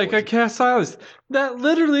 He's like, I cast silence. That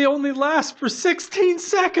literally only lasts for 16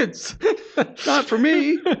 seconds. Not for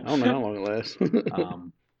me. I don't know how long it lasts.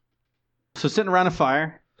 So sitting around a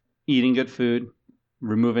fire, eating good food,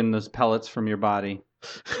 removing those pellets from your body.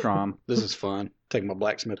 Strom. This is fun. Taking my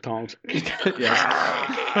blacksmith tongs.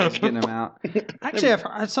 Yeah. Just getting them out. Actually,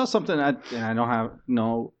 I saw something, and I don't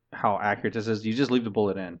know how accurate this is. You just leave the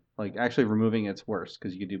bullet in. Like, actually removing it's worse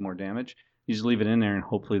because you can do more damage. You just leave it in there, and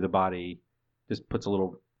hopefully the body just puts a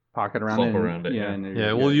little pocket around Clump it. around it, yeah. And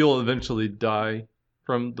Yeah, well, you'll eventually die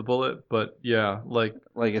from the bullet, but yeah, like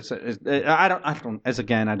I don't. As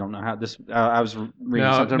again, I don't know how this. I was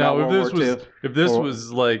reading something about if World War II. If this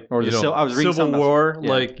was like or the I was reading Civil something War, about,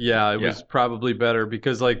 it was probably better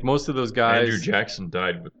because like most of those guys. Andrew Jackson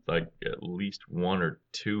died with like at least 1 or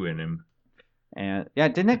 2 in him. And yeah,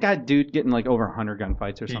 didn't that guy dude get in like over 100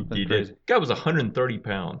 gunfights or something? He crazy? did. Guy was 130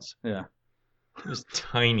 pounds. Yeah. He was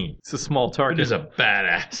tiny. It's a small It target. is a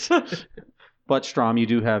badass. But Strom, you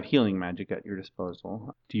do have healing magic at your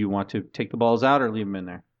disposal. Do you want to take the balls out or leave them in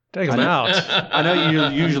there? Take them out. I know you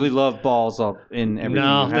usually love balls up in everything.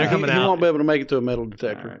 No, you they're have. coming He out. won't be able to make it to a metal All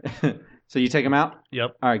detector. right. So you take them out?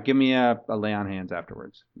 Yep. All right, give me a lay on hands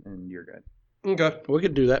afterwards, and you're good. Okay. We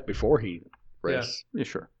could do that before he rests. Yeah,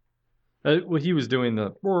 sure. Well, he was doing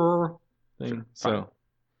the thing, so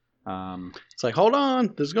It's like, hold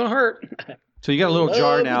on, this is gonna hurt. So you got a little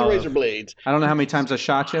jar Love now. the razor blades. I don't know how many times I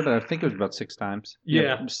shot you, but I think it was about 6 times. You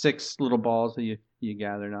Yeah. have 6 little balls that you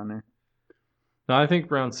gathered on there. no, I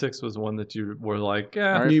think round 6 was one that you were like, All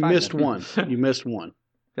right, You fine. missed one. You missed one.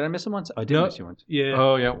 Did I miss him once? Oh, I did No. miss you once. Yeah.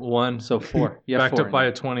 oh yeah, 1. So 4. Yeah, Backed 4 up by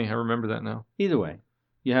a 20. I remember that now. Either way,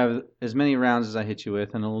 you have as many rounds as I hit you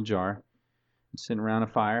with in a little jar. Sitting around a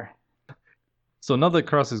fire. So now that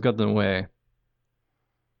Cross has gotten away,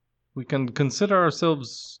 we can consider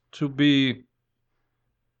ourselves to be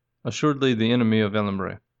assuredly the enemy of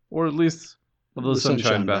Elenbray, or at least of the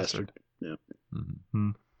Sunshine Bastard.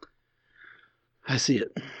 Mhm. I see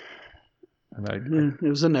it. And I, It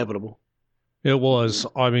was inevitable. It was.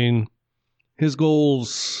 I mean, his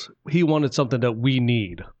goals, he wanted something that we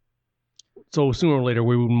need. So sooner or later,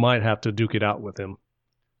 we might have to duke it out with him.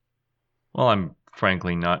 Well, I'm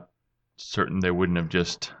frankly not certain they wouldn't have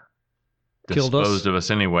just Killed us? disposed of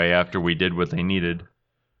us anyway after we did what they needed.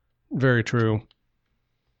 Very true.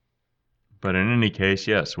 But in any case,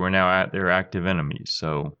 yes, we're now at their active enemies,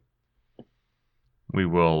 so we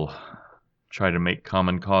will try to make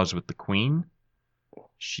common cause with the Queen.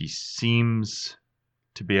 She seems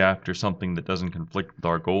to be after something that doesn't conflict with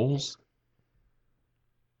our goals.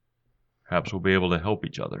 Perhaps we'll be able to help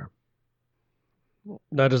each other.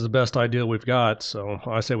 That is the best idea we've got, so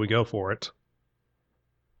I say we go for it.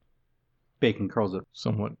 Bacon curls up.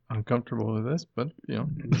 somewhat uncomfortable with this, but You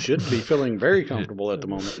should be feeling very comfortable at the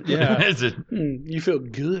moment. Yeah. Is it? You feel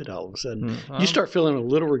good all of a sudden. I'm- You start feeling a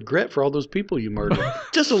little regret for all those people you murdered.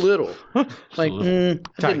 Just a little. Like, I Diet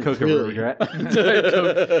didn't Coke really. regret. Diet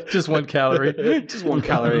Coke, just 1 calorie. Just 1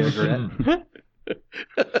 calorie of regret.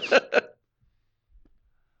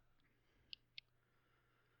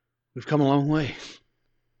 We've come a long way.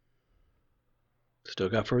 Still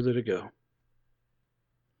got further to go.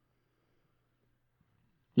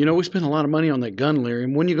 You know, we spent a lot of money on that gun,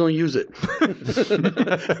 Lyrium. When are you going to use it?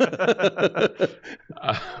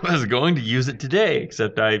 I was going to use it today,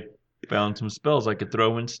 except I found some spells I could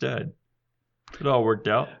throw instead. It all worked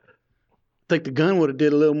out. I think the gun would have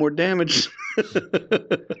did a little more damage.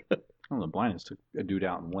 Oh, the blindness took a dude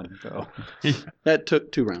out in 1 go. That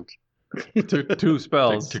took 2 rounds. Took 2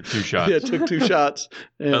 spells. Took 2 shots. Yeah, it took 2 shots.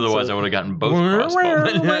 And Otherwise, so- I would have gotten both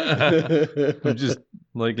crossbows. I'm just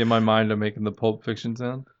like in my mind, I'm making the Pulp Fiction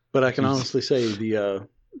sound. But I can honestly say the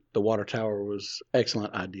water tower was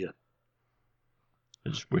excellent idea. I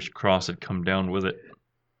just wish Cross had come down with it.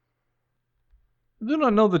 I do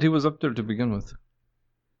not know that he was up there to begin with.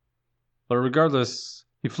 But regardless,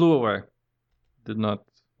 he flew away. Did not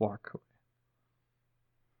walk away.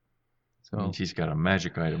 I mean, she's got a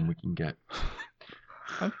magic item we can get.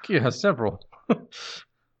 I think he has several.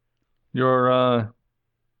 Your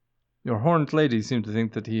horned lady seemed to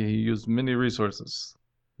think that he used many resources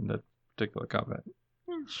in that particular combat.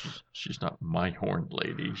 She's not my horned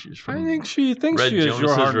lady. She's from I think she thinks Red she is your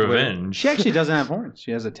Jonas's horned lady. Revenge. She actually doesn't have horns.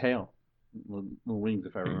 She has a tail. Little wings,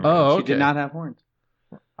 if I remember. Oh, She did okay. not have horns.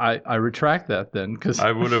 I retract that then, because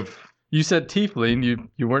I would have. you said tiefling,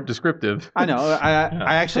 you weren't descriptive. I know.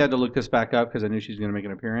 I actually had to look this back up because I knew she was going to make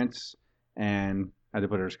an appearance, and I had to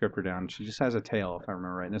put her descriptor down. She just has a tail, if I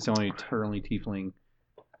remember right. And that's the only tiefling.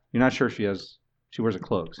 You're not sure if she has. She wears a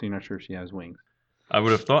cloak, so you're not sure if she has wings. I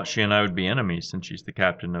would have thought she and I would be enemies since she's the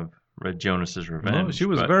captain of Red Jonas's Revenge. No, she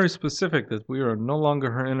was but, very specific that we are no longer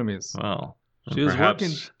her enemies. well. She is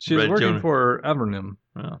working. She is working for Evernim.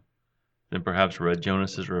 Well, then perhaps Red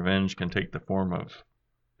Jonas's Revenge can take the form of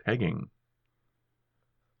pegging.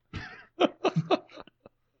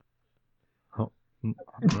 All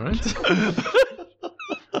right.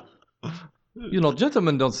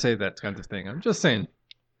 Gentlemen don't say that kind of thing. I'm just saying.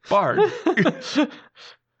 Bard. A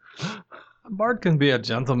bard can be a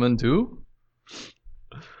gentleman too.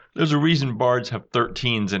 There's a reason bards have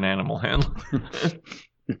 13s in animal handling.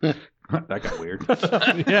 That got weird.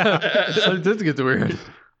 Yeah, it did get weird.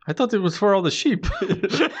 I thought it was for all the sheep.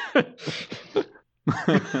 All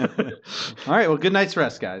right. Well, good night's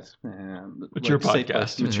rest, guys. Mature Safe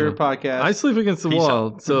podcast. place. Mature podcast. I sleep against the Peace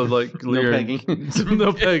wall, so like No Lear- pegging.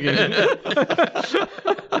 no pegging.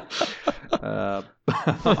 All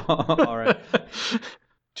right.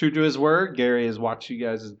 True to his word, Gary has watched you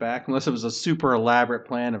guys' back, unless it was a super elaborate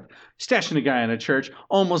plan of stashing a guy in a church,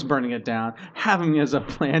 almost burning it down, having him as a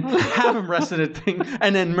plan, have him arrested a thing,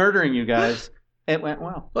 and then murdering you guys. It went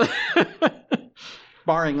well.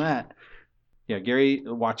 Barring that. Yeah, Gary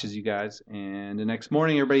watches you guys, and the next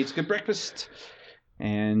morning everybody eats good breakfast,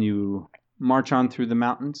 and you march on through the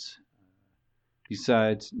mountains.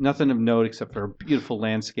 Besides, nothing of note except for a beautiful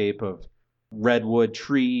landscape of redwood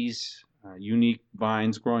trees, unique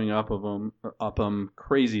vines growing up them,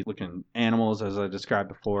 crazy looking animals, as I described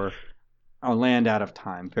before. A land out of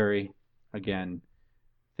time. Very, again,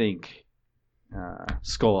 think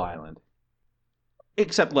Skull Island.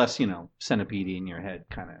 Except less, centipede in your head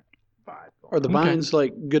kind of vibe. Are the vines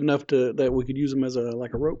like good enough that we could use them as a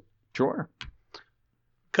rope? Sure.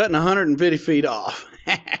 Cutting 150 feet off,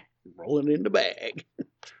 rolling it in the bag.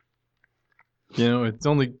 It's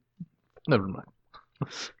only. Never mind.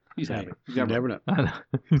 He's Hey, happy. you never know. I know.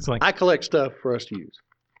 It's like. I collect stuff for us to use.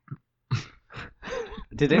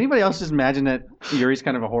 Did anybody else just imagine that Yuri's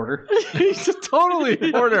kind of a hoarder? He's a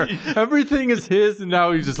totally hoarder. Everything is his, and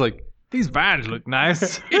now he's just like, these vines look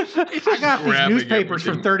nice. I got these grabbing newspapers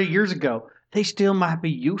everything. from 30 years ago. They still might be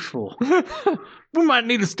useful. We might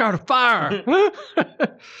need to start a fire.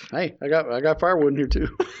 Hey, I got firewood in here too.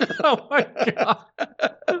 Oh my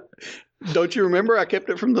god. Don't you remember? I kept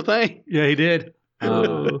it from the thing. Yeah, he did.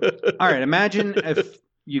 All right, imagine if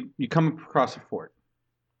you come across a fort.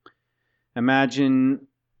 Imagine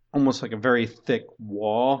almost like a very thick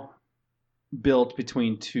wall built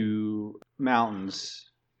between two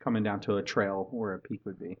mountains coming down to a trail where a peak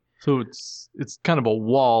would be. So it's kind of a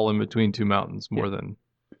wall in between two mountains more than.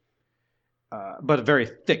 But a very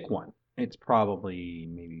thick one. It's probably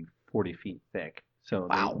maybe 40 feet thick. So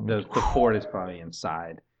Wow. the fort is probably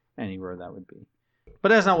inside anywhere that would be. But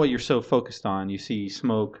that's not what you're so focused on. You see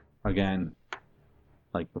smoke, again,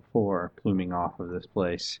 like before, pluming off of this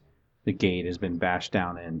place. The gate has been bashed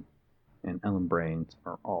down in, and Ellen brains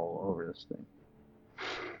are all over this thing.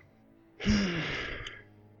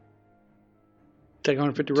 Take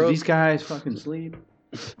 150 Do rows. these guys fucking sleep?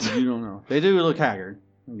 You don't know. They do look haggard.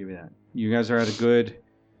 I'll give you that. You guys are at a good...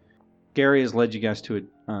 Gary has led you guys to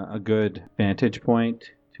a good vantage point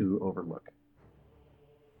to overlook.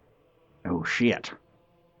 Oh, shit.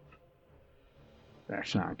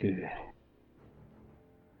 That's not good.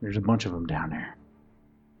 There's a bunch of them down there.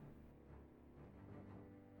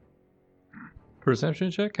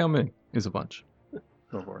 Perception check? How many? Is a bunch.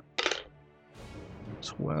 Go for it.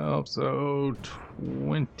 12, so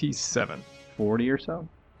 27. 40 or so?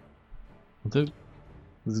 It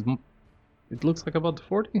looks like about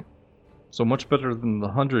 40. So much better than the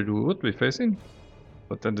 100 we would be facing.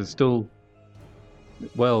 But that is still...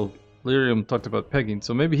 Well, Lyrium talked about pegging,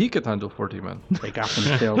 so maybe he could handle 40 men. They got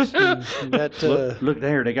themselves... look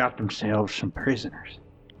there, they got themselves some prisoners.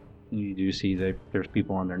 You do see there's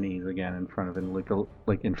people on their knees again in front of it,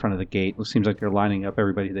 like in front of the gate. It seems like they're lining up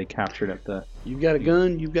everybody they captured at the... You've got a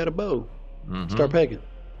gun, you've got a bow. Mhm. Start pegging.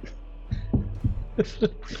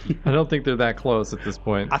 I don't think they're that close at this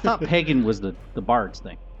point. I thought pagan was the bard's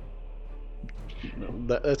thing.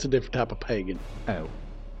 No, that's a different type of pagan. Oh.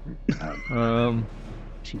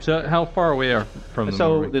 So how far away are from them?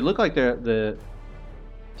 So are we? they look like they're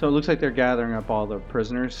So it looks like they're gathering up all the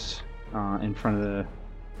prisoners in front of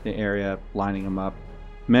the area, lining them up.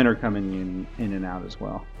 Men are coming in and out as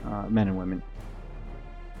well, men and women.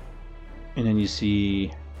 And then you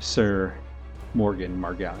see Sir Morgan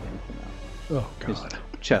Margallion come out. Oh, His God.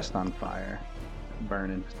 chest on fire,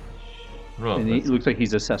 burning. Well, And it looks like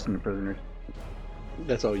he's assessing the prisoners.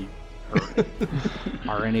 That's all you.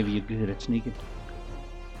 Are any of you good at sneaking?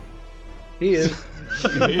 He is.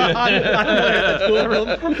 Did you guys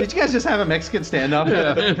just have a Mexican standoff?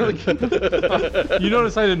 You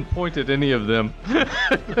notice I didn't point at any of them. I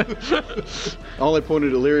only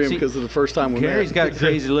pointed at Lyrium See, because of the first time we Gary's met. got a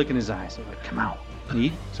crazy look in his eyes. He's like, come out. And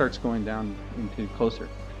he starts going down into closer.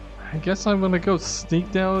 I guess I'm gonna go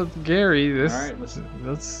sneak down with Gary. All right,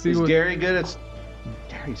 Let's see Is what. Gary good at...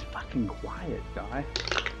 Gary's fucking quiet, guy.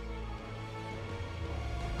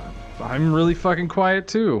 I'm really fucking quiet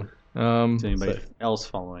too. Is anybody else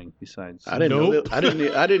following besides... I didn't know. I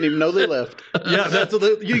didn't even know they left. Yeah, that's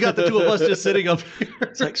you got the two of us just sitting up here.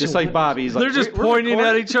 It's like, Just so like Bobby, he's like... They're just "We're pointing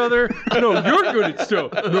at recording." each other. No, you're good at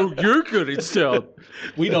stealth. No, you're good at stealth.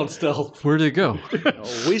 We don't stealth. Where'd it go?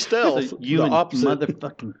 we stealth. So you the and opposite.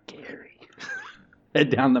 motherfucking Gary head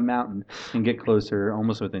down the mountain and get closer,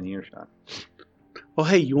 almost within earshot. Well,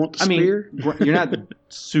 hey, you want the I mean, spear? you're not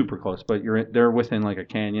super close, but they're within like a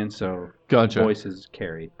canyon, so Gotcha. voice is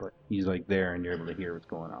carried. But he's like there, and you're able to hear what's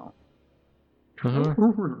going on. Uh-huh.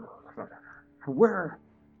 Where?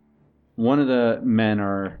 One of the men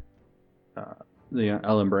are the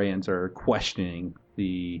Elumbrians are questioning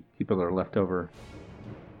the people that are left over.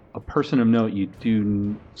 A person of note you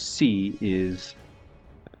do see is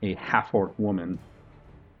a half-orc woman,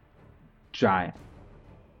 giant.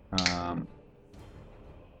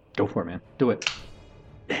 Go for it, man. Do it.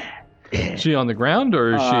 Is she on the ground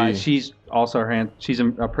or is she? She's also her hand. She's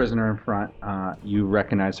a prisoner in front. You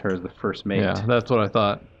recognize her as the first mate. Yeah, that's what I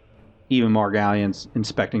thought. Even Margallion's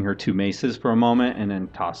inspecting her two maces for a moment and then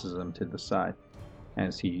tosses them to the side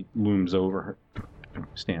as he looms over her,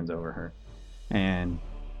 stands over her. And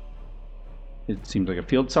it seems like a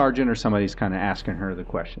field sergeant or somebody's kind of asking her the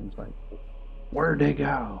questions like, where'd they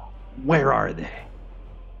go? Where are they?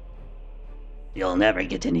 You'll never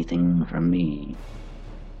get anything from me.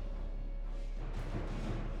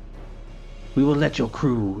 We will let your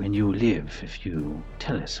crew and you live if you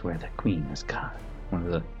tell us where the queen has gone. One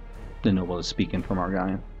of the noble is speaking from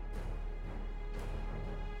Margallion.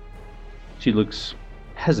 She looks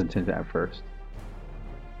hesitant at first.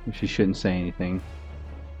 She shouldn't say anything.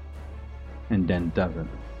 And then doesn't.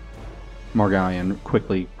 Margallion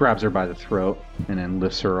quickly grabs her by the throat and then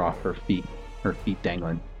lifts her off her feet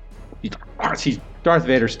dangling. She's Darth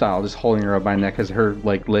Vader style, just holding her up by the neck as her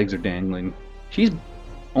legs are dangling. She's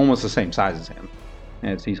almost the same size as him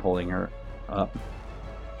as he's holding her up.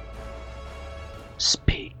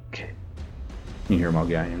 Speak. You hear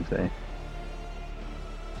Margallion say.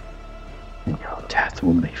 And your death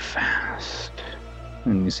will be fast.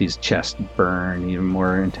 And you see his chest burn even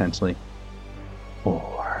more intensely.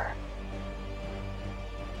 Or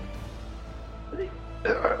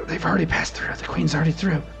they've already passed through. The queen's already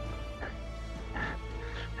through.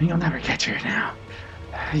 And you'll never catch her now.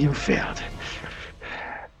 You failed.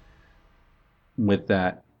 With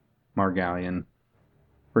that, Margallion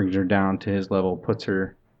brings her down to his level, puts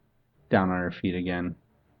her down on her feet again.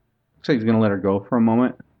 Looks like he's going to let her go for a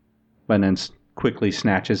moment, but then quickly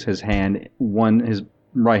snatches his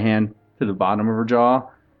right hand to the bottom of her jaw,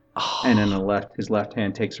 and then his left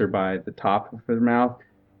hand takes her by the top of her mouth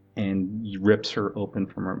and rips her open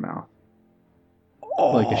from her mouth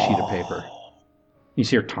like a sheet of paper. You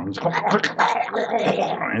see her tongue,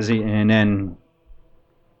 and then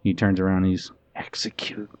he turns around and he's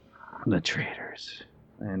execute the traitors,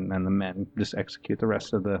 and then the men just execute the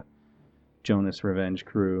rest of the Jonas Revenge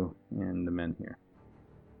crew and the men here.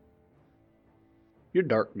 You're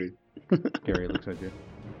dark, dude. Gary looks at you.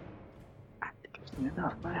 I think I've seen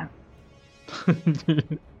enough, man.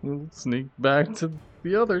 We'll sneak back to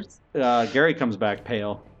the others. Gary comes back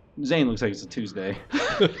pale. Zane looks like it's a Tuesday.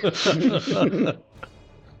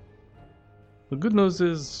 The good news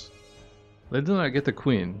is they did not get the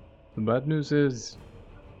queen. The bad news is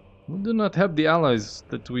we do not have the allies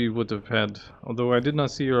that we would have had, although I did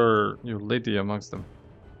not see your lady amongst them.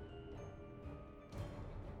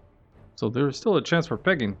 So there is still a chance for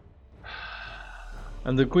pegging.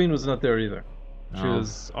 And the queen was not there either. She Oh.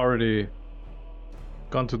 has already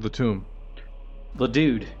gone to the tomb. The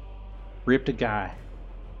dude ripped a guy.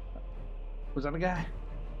 Was that a guy?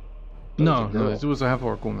 No, was a girl. it was a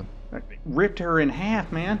half-orc woman. Ripped her in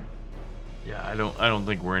half, man. Yeah, I don't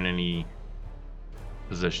think we're in any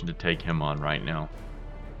position to take him on right now.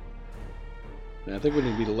 I think we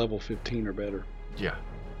need to be to level 15 or better. Yeah.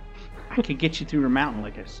 I could get you through a mountain,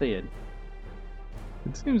 like I said.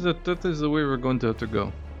 It seems that is the way we're going to have to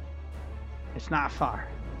go. It's not far.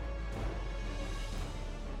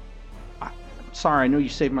 I'm sorry, I know you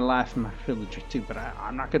saved my life and my villager too, but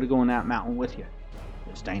I'm not going to go on that mountain with you.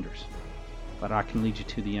 It's dangerous. But I can lead you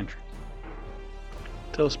to the entrance.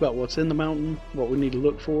 Tell us about what's in the mountain, what we need to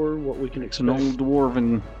look for, what we can It's an expect. old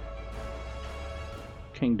dwarven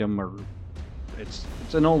kingdom, or it's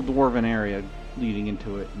an old dwarven area leading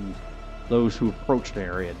into it, and those who approach the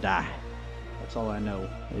area die. That's all I know.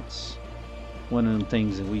 It's one of them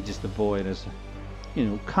things that we just avoid as,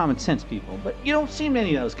 common sense people. But you don't see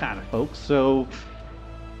many of those kind of folks, so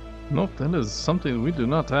Nope, that is something we do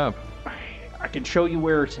not have. I can show you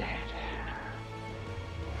where it's at.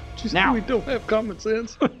 Just Now. we don't have common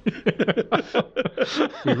sense. We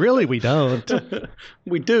don't.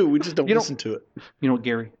 We do. We just don't You don't- listen to it. You know what,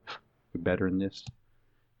 Gary? You're better in this.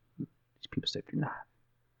 These people say you're not.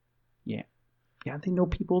 Yeah. Yeah, they know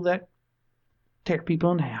people that tear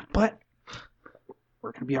people in half, but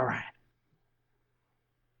we're going to be all right.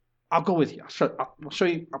 I'll go with you. I'll show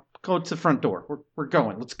you. I'll go to the front door. We're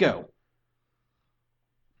going. Let's go.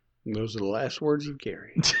 And those are the last words of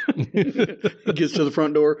Gary. He gets to the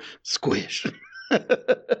front door, squish.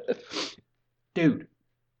 Dude,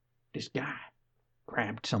 this guy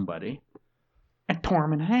grabbed somebody and tore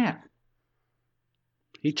him in half.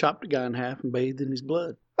 He chopped a guy in half and bathed in his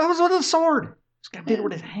blood. That was with a sword. This guy did it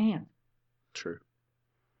with his hand. True.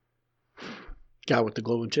 Guy with the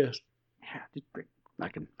glowing chest. Yeah, just great. I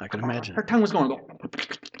can imagine. Her tongue was going. It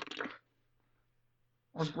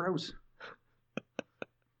was gross.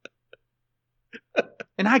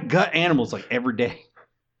 And I gut animals like every day.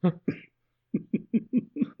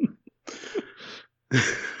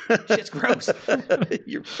 Shit's gross.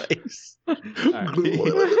 Your face. Right.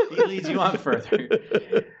 He leads you on further.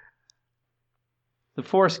 The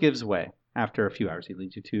forest gives way after a few hours. He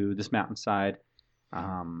leads you to this mountainside,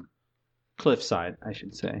 cliffside, I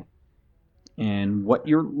should say. And what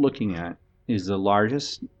you're looking at is the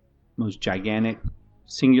largest, most gigantic,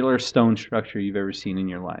 singular stone structure you've ever seen in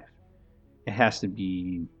your life. It has to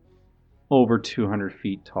be over 200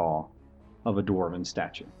 feet tall of a dwarven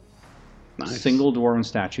statue. Nice. Single dwarven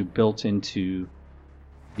statue built into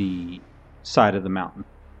the side of the mountain.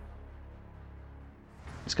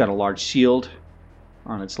 It's got a large shield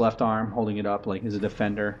on its left arm, holding it up like as a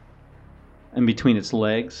defender. And between its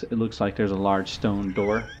legs, it looks like there's a large stone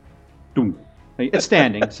door. Doom. It's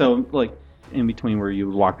standing, so like in between where you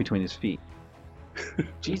would walk between his feet.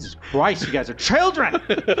 Jesus Christ, you guys are children!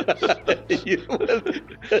 You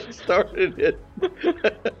started it.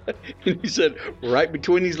 And you said, right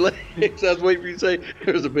between his legs. I was waiting for you to say,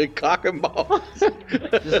 there's a big cock and balls.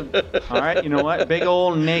 All right, you know what? Big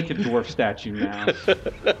old naked dwarf statue now.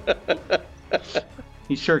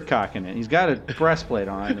 He's shirt cocking it. He's got a breastplate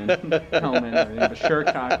on and helmet and everything, but shirt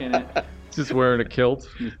cocking it. Just wearing a kilt.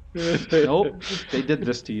 Nope, they did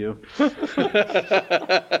this to you.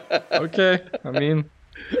 Okay, I mean,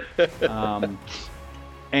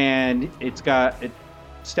 And it's got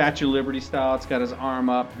Statue of Liberty style. It's got his arm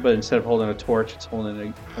up, but instead of holding a torch, it's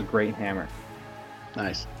holding a great hammer.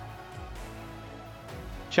 Nice.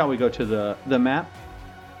 Shall we go to the map?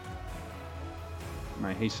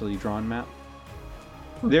 My hastily drawn map.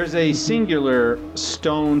 There's a singular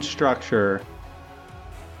stone structure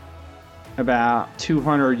about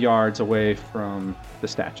 200 yards away from the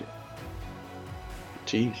statue.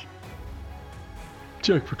 Jeez.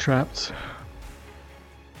 check for traps.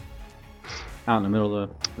 Out in the middle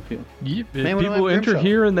of the field. Yep, Man, we don't people have enter Grimshaw.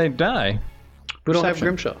 here and they die. We don't have Perception.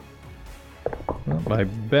 Grimshaw. Well, my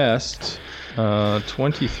best,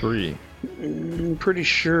 23. I'm pretty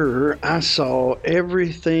sure I saw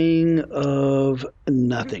everything of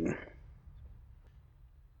nothing.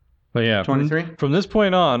 But yeah, 23? from this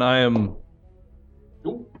point on, I am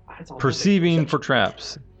perceiving for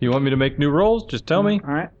traps. You want me to make new rolls? Just tell me.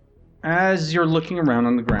 All right. As you're looking around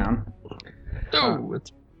on the ground, Oh,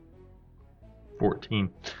 it's 14.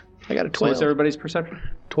 I got a so 12. what's everybody's perception?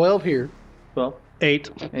 12 here. 12, 8.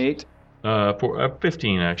 8,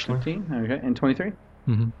 15 actually. 15, okay, and 23?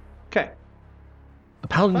 Mm-hmm. Okay. The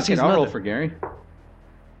paladin Okay, sees I'll roll nothing. for Gary.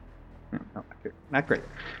 No, not great.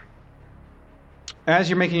 As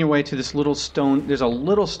you're making your way to this little stone, there's a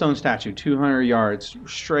little stone statue, 200 yards,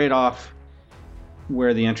 straight off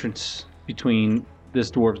where the entrance between this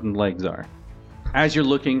dwarf's legs are. As you're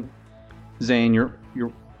looking, Zane,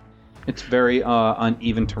 it's very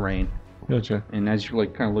uneven terrain. Gotcha. And as you're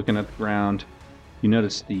like kind of looking at the ground, you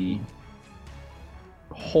notice the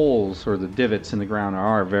holes or the divots in the ground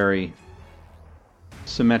are very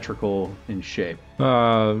symmetrical in shape.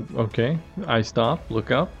 Okay. I stop, look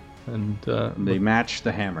up, and They match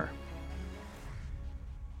the hammer.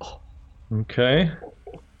 okay.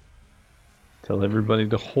 Tell everybody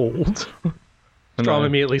to hold. And Strom I-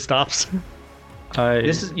 immediately stops.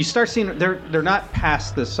 This is you start seeing they're not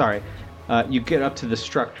past this. Sorry, you get up to the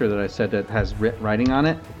structure that I said that has writing on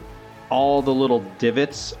it. All the little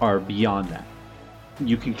divots are beyond that.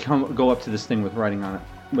 You can go up to this thing with writing on it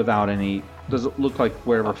without any. Does it look like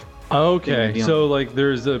wherever? Okay, thing so like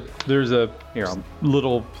there's a Here,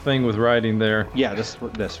 little thing with writing there. yeah, this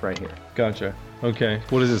right here. Gotcha. Okay,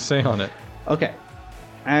 what does it say on it? Okay,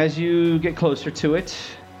 as you get closer to it,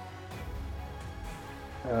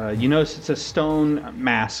 you notice it's a stone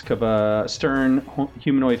mask of a stern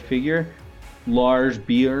humanoid figure, large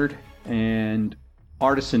beard, and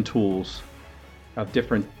artisan tools of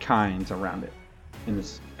different kinds around it. And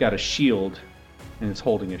it's got a shield, and it's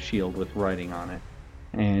holding a shield with writing on it.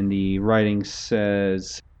 And the writing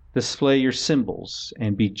says, "Display your symbols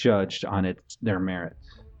and be judged on their merits."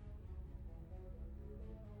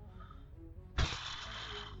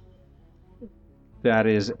 That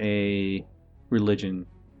is a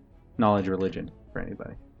knowledge religion for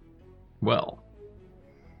anybody. Well.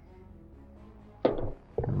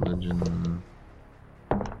 Religion.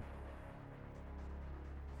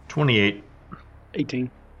 28.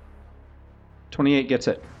 18. 28 gets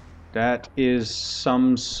it. That is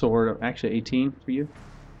some sort of... Actually, 18 for you?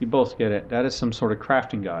 You both get it. That is some sort of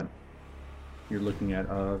crafting god. You're looking at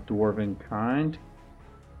a dwarven kind.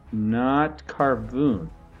 Not Carvoon.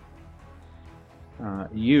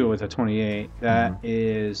 You with a 28. That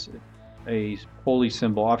is a holy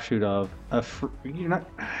symbol offshoot of... You're not...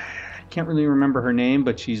 I can't really remember her name,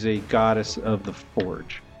 but she's a goddess of the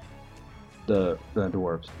forge. The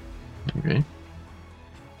dwarves. Okay.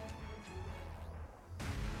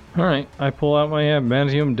 All right, I pull out my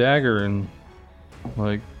adamantium dagger and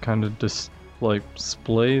like kind of just like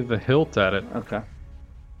splay the hilt at it, Okay.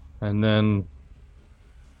 and then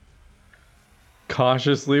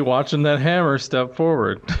cautiously watching that hammer step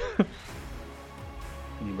forward.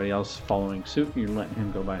 Anybody else following suit? You're letting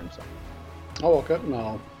him go by himself. I'll walk up and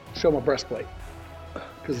I'll show my breastplate.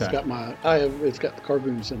 Because Okay. it's got the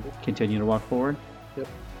Cargoon symbol. Continue to walk forward.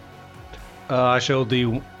 I showed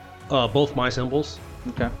the both my symbols.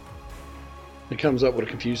 Okay. It comes up with a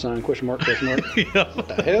confused sign, question mark, question mark. What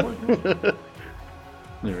the hell?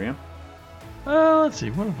 There we go. Let's see.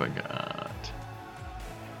 What have I got?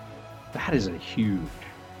 That is a huge...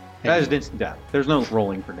 That is an instant death. There's no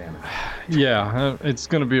rolling for damage. Yeah, it's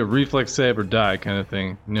gonna be a reflex save or die kind of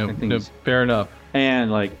thing. No, I think no, it's- fair enough.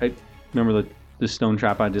 And, like, I remember the stone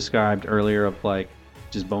trap I described earlier of, like,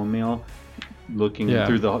 just bone meal looking Yeah.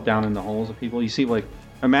 through down in the holes of people. You see, like,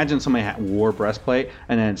 imagine somebody wore a breastplate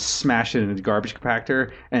and then smash it in a garbage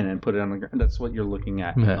compactor and then put it on the ground. That's what you're looking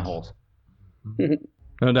at in Yeah. the holes.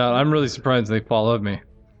 No doubt. I'm really surprised they followed me.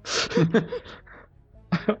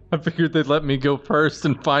 I figured they'd let me go first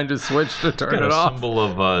and find a switch to turn Got it a off. symbol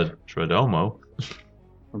of Tradomo.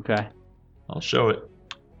 Okay. I'll show it.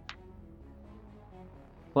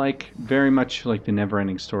 Like, very much like the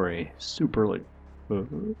never-ending story. Super, like...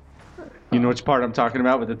 You know which part I'm talking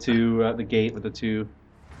about with the two, the gate with the two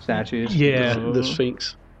statues? Yeah. The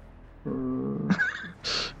Sphinx.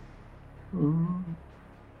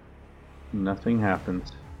 Nothing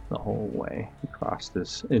happens the whole way across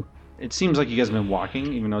this. It seems like you guys have been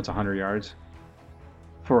walking, even though it's 100 yards,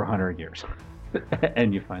 for 100 years.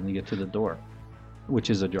 And you finally get to the door, which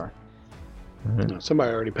is ajar. No,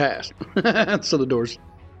 somebody already passed. So the door's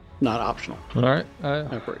not optional, All right.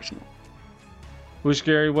 operational. Wish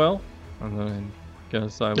Gary well. And then I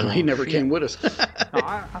guess I will. He never came with us.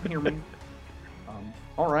 I'm here, man.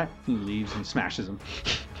 All right. He leaves and smashes him.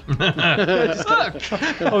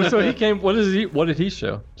 Oh, so he came. What did he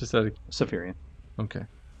show? Just out of. Saphirian. Okay.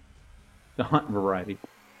 The hunt variety.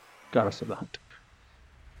 Goddess of the hunt.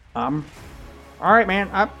 All right,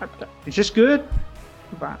 man. It's just good.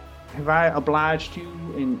 Have I obliged you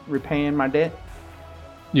in repaying my debt?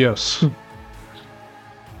 Yes.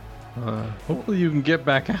 Hopefully you can get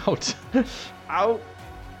back out. Oh,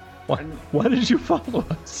 Why did you follow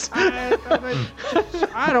us?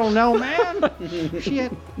 I don't know, man.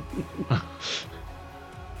 Shit.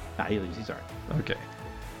 Nah, he leaves. He's all right. Okay.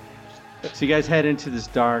 So you guys head into this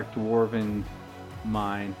dark dwarven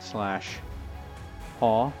mine /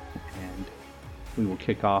 hall, and we will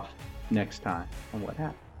kick off next time on what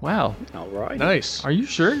happened. Wow. All right. Nice. Are you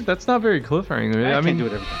sure? That's not very cliffhanger. I I can't mean, do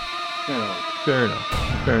it every time. No. Fair enough.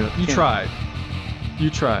 Fair enough. You Can't- tried. You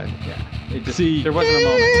tried. Yeah. It just, See, there wasn't a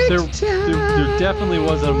moment. There definitely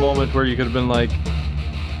wasn't a moment where you could have been like,